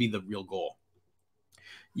 that would be the real goal.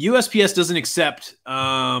 USPS doesn't accept.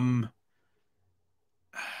 That's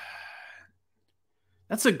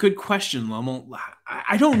a good question, Lummel.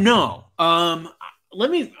 I don't know. Let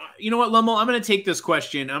me, you know what, Lummel? I'm going to take this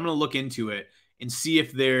question. I'm going to look into it and see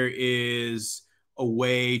if there is a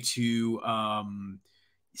way to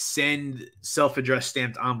send self-addressed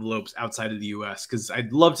stamped envelopes outside of the U.S. because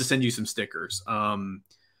I'd love to send you some stickers. And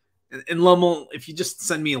Lummel, if you just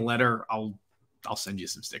send me a letter, I'll send you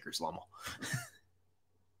some stickers, Lummel.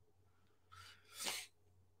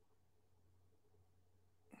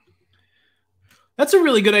 That's a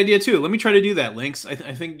really good idea, too. Let me try to do that, Lynx. I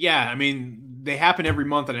think, yeah, I mean, they happen every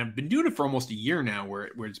month, and I've been doing it for almost a year now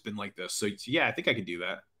where it's been like this. So, yeah, I think I could do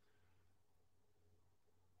that.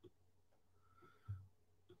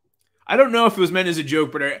 I don't know if it was meant as a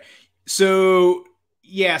joke, but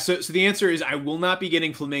yeah, so the answer is I will not be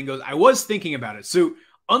getting flamingos. I was thinking about it. So,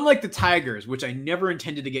 unlike the tigers, which I never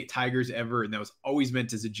intended to get tigers ever, and that was always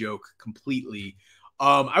meant as a joke completely,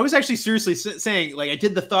 I was actually seriously saying, like, I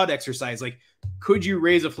did the thought exercise, like, could you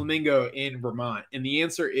raise a flamingo in Vermont? And the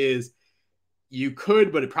answer is you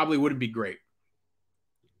could, but it probably wouldn't be great.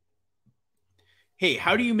 Hey,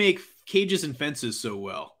 how do you make cages and fences so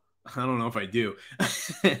well? I don't know if I do.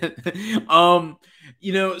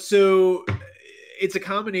 You know, so it's a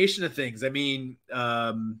combination of things. I mean,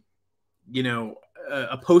 you know,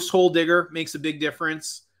 a post hole digger makes a big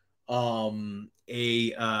difference. A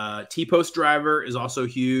T-post driver is also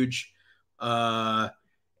huge.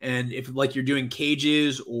 And if like you're doing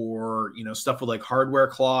cages or, you know, stuff with like hardware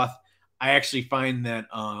cloth, I actually find that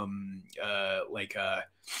like a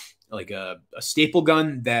staple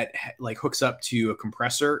gun that like hooks up to a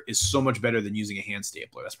compressor is so much better than using a hand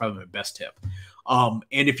stapler. That's probably my best tip. And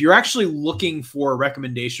if you're actually looking for a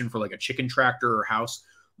recommendation for like a chicken tractor or house,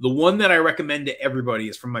 the one that I recommend to everybody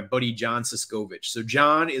is from my buddy John Siskovich. So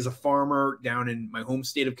John is a farmer down in my home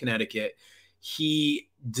state of Connecticut. He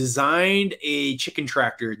designed a chicken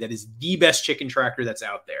tractor that is the best chicken tractor that's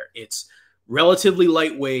out there. It's relatively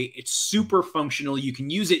lightweight. It's super functional. You can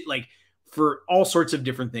use it like for all sorts of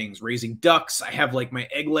different things. Raising ducks. I have like my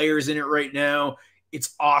egg layers in it right now.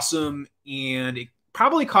 It's awesome. And it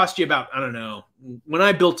probably cost you about, I don't know, when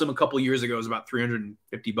I built them a couple years ago, it was about $350.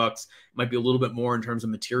 It might be a little bit more in terms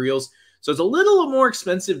of materials. So it's a little more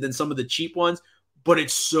expensive than some of the cheap ones, but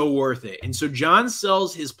it's so worth it. And so John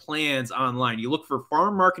sells his plans online. You look for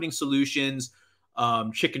Farm Marketing Solutions,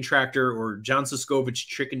 chicken tractor, or John Siskovich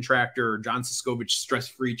chicken tractor, or John Siskovich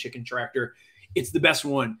stress-free chicken tractor. It's the best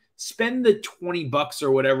one. Spend the $20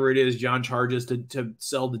 or whatever it is John charges to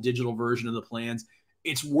sell the digital version of the plans.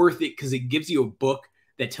 It's worth it because it gives you a book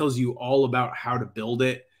that tells you all about how to build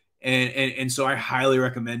it. And so I highly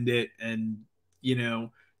recommend it. And, you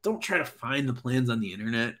know, don't try to find the plans on the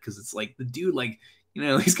internet because it's like the dude, like, you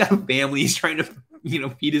know, he's got a family. He's trying to, you know,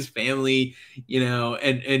 feed his family, you know,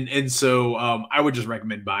 and so I would just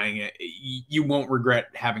recommend buying it. You won't regret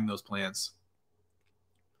having those plans.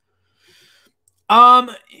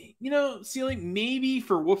 You know, ceiling maybe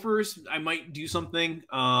for woofers, I might do something.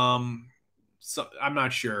 So I'm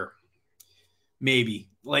not sure. Maybe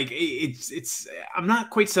like it's I'm not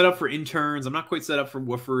quite set up for interns. I'm not quite set up for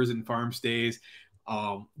woofers and farm stays.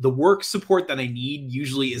 The work support that I need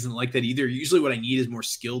usually isn't like that either. Usually what I need is more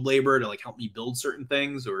skilled labor to like help me build certain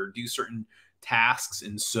things or do certain tasks.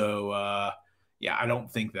 And so, yeah, I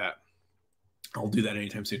don't think that I'll do that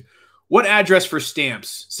anytime soon. What address for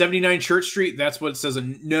stamps? 79 Church Street. That's what it says.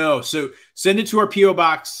 No. So send it to our PO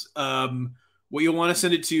box. what you'll want to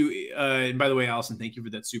send it to, and by the way, Allison, thank you for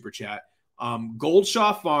that super chat.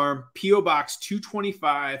 Goldshaw Farm, P.O. Box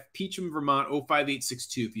 225, Peacham, Vermont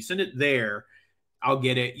 05862. If you send it there, I'll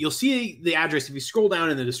get it. You'll see the address. If you scroll down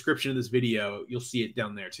in the description of this video, you'll see it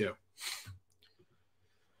down there too.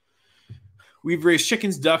 We've raised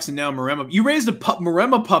chickens, ducks, and now Maremma. You raised a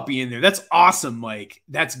Maremma puppy in there. That's awesome, Mike.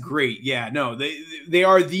 That's great. Yeah, no, they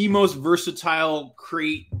are the most versatile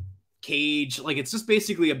crate cage. Like, it's just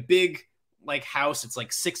basically a big like house. It's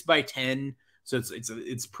like 6 by 10, so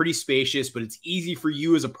it's pretty spacious, but it's easy for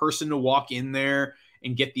you as a person to walk in there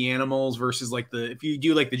and get the animals versus like if you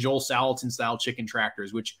do like the Joel Salatin style chicken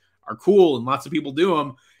tractors, which are cool and lots of people do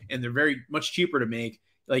them, and they're very much cheaper to make.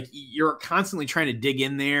 Like, you're constantly trying to dig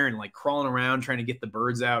in there and like crawling around trying to get the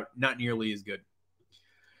birds out. Not nearly as good.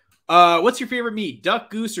 What's your favorite meat? Duck,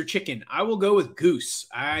 goose, or chicken? I will go with goose.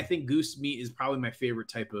 I think goose meat is probably my favorite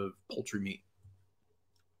type of poultry meat.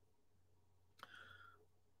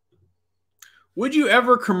 Would you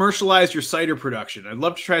ever commercialize your cider production? I'd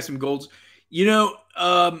love to try some golds. You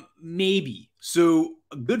know, maybe. So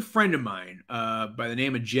a good friend of mine by the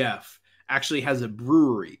name of Jeff actually has a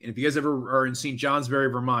brewery. And if you guys ever are in St. Johnsbury,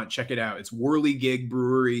 Vermont, check it out. It's Whirligig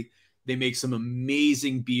Brewery. They make some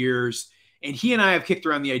amazing beers. And he and I have kicked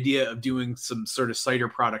around the idea of doing some sort of cider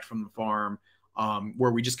product from the farm,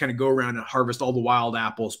 where we just kind of go around and harvest all the wild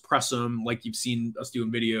apples, press them like you've seen us do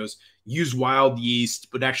in videos, use wild yeast,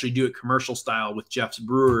 but actually do it commercial style with Jeff's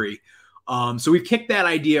brewery. So we've kicked that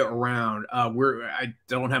idea around. I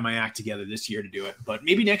don't have my act together this year to do it, but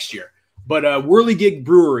maybe next year. But Whirligig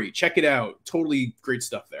Brewery, check it out. Totally great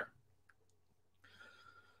stuff there.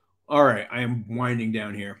 All right, I am winding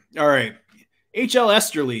down here. All right. HL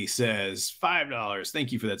Esterly says $5.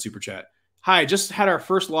 Thank you for that super chat. Hi, just had our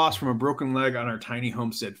first loss from a broken leg on our tiny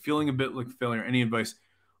homestead. Feeling a bit like a failure. Any advice?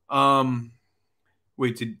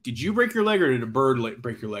 Wait, did you break your leg, or did a bird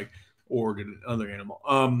break your leg, or did another animal?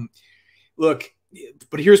 Look,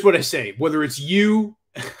 but here's what I say. Whether it's you,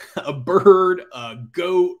 a bird, a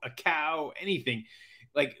goat, a cow, anything,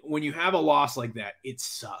 like when you have a loss like that, it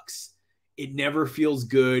sucks. It never feels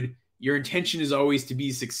good. Your intention is always to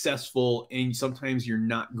be successful, and sometimes you're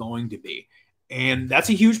not going to be. And that's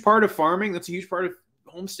a huge part of farming. That's a huge part of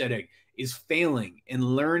homesteading, is failing and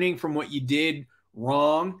learning from what you did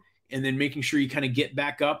wrong, and then making sure you kind of get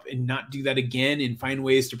back up and not do that again and find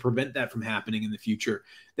ways to prevent that from happening in the future.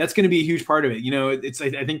 That's going to be a huge part of it. You know,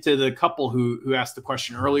 I think to the couple who asked the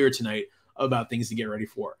question earlier tonight about things to get ready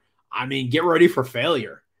for. I mean, get ready for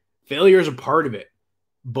failure. Failure is a part of it.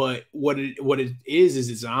 But what it is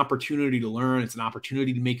it's an opportunity to learn. It's an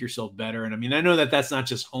opportunity to make yourself better. And I mean, I know that that's not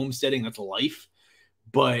just homesteading, that's life.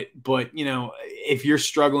 But you know, if you're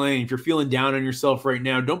struggling, if you're feeling down on yourself right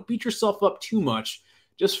now, don't beat yourself up too much.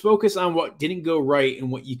 Just focus on what didn't go right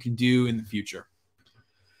and what you can do in the future.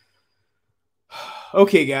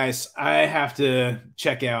 Okay, guys, I have to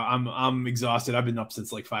check out. I'm exhausted. I've been up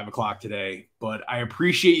since like 5 o'clock today, but I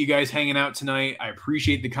appreciate you guys hanging out tonight. I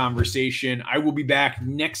appreciate the conversation. I will be back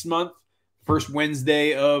next month, first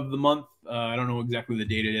Wednesday of the month. I don't know exactly the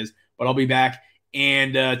date it is, but I'll be back.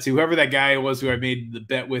 And to whoever that guy was who I made the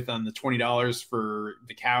bet with on the $20 for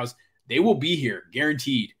the cows, they will be here,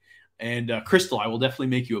 guaranteed. And Crystal, I will definitely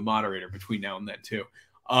make you a moderator between now and then too.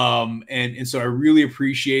 And so I really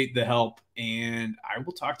appreciate the help, and I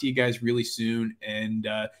will talk to you guys really soon. And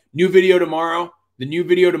new video tomorrow. The new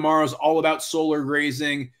video tomorrow is all about solar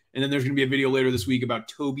grazing. And then there's going to be a video later this week about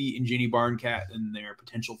Toby and Ginny Barncat and their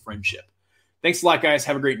potential friendship. Thanks a lot, guys.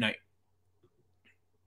 Have a great night.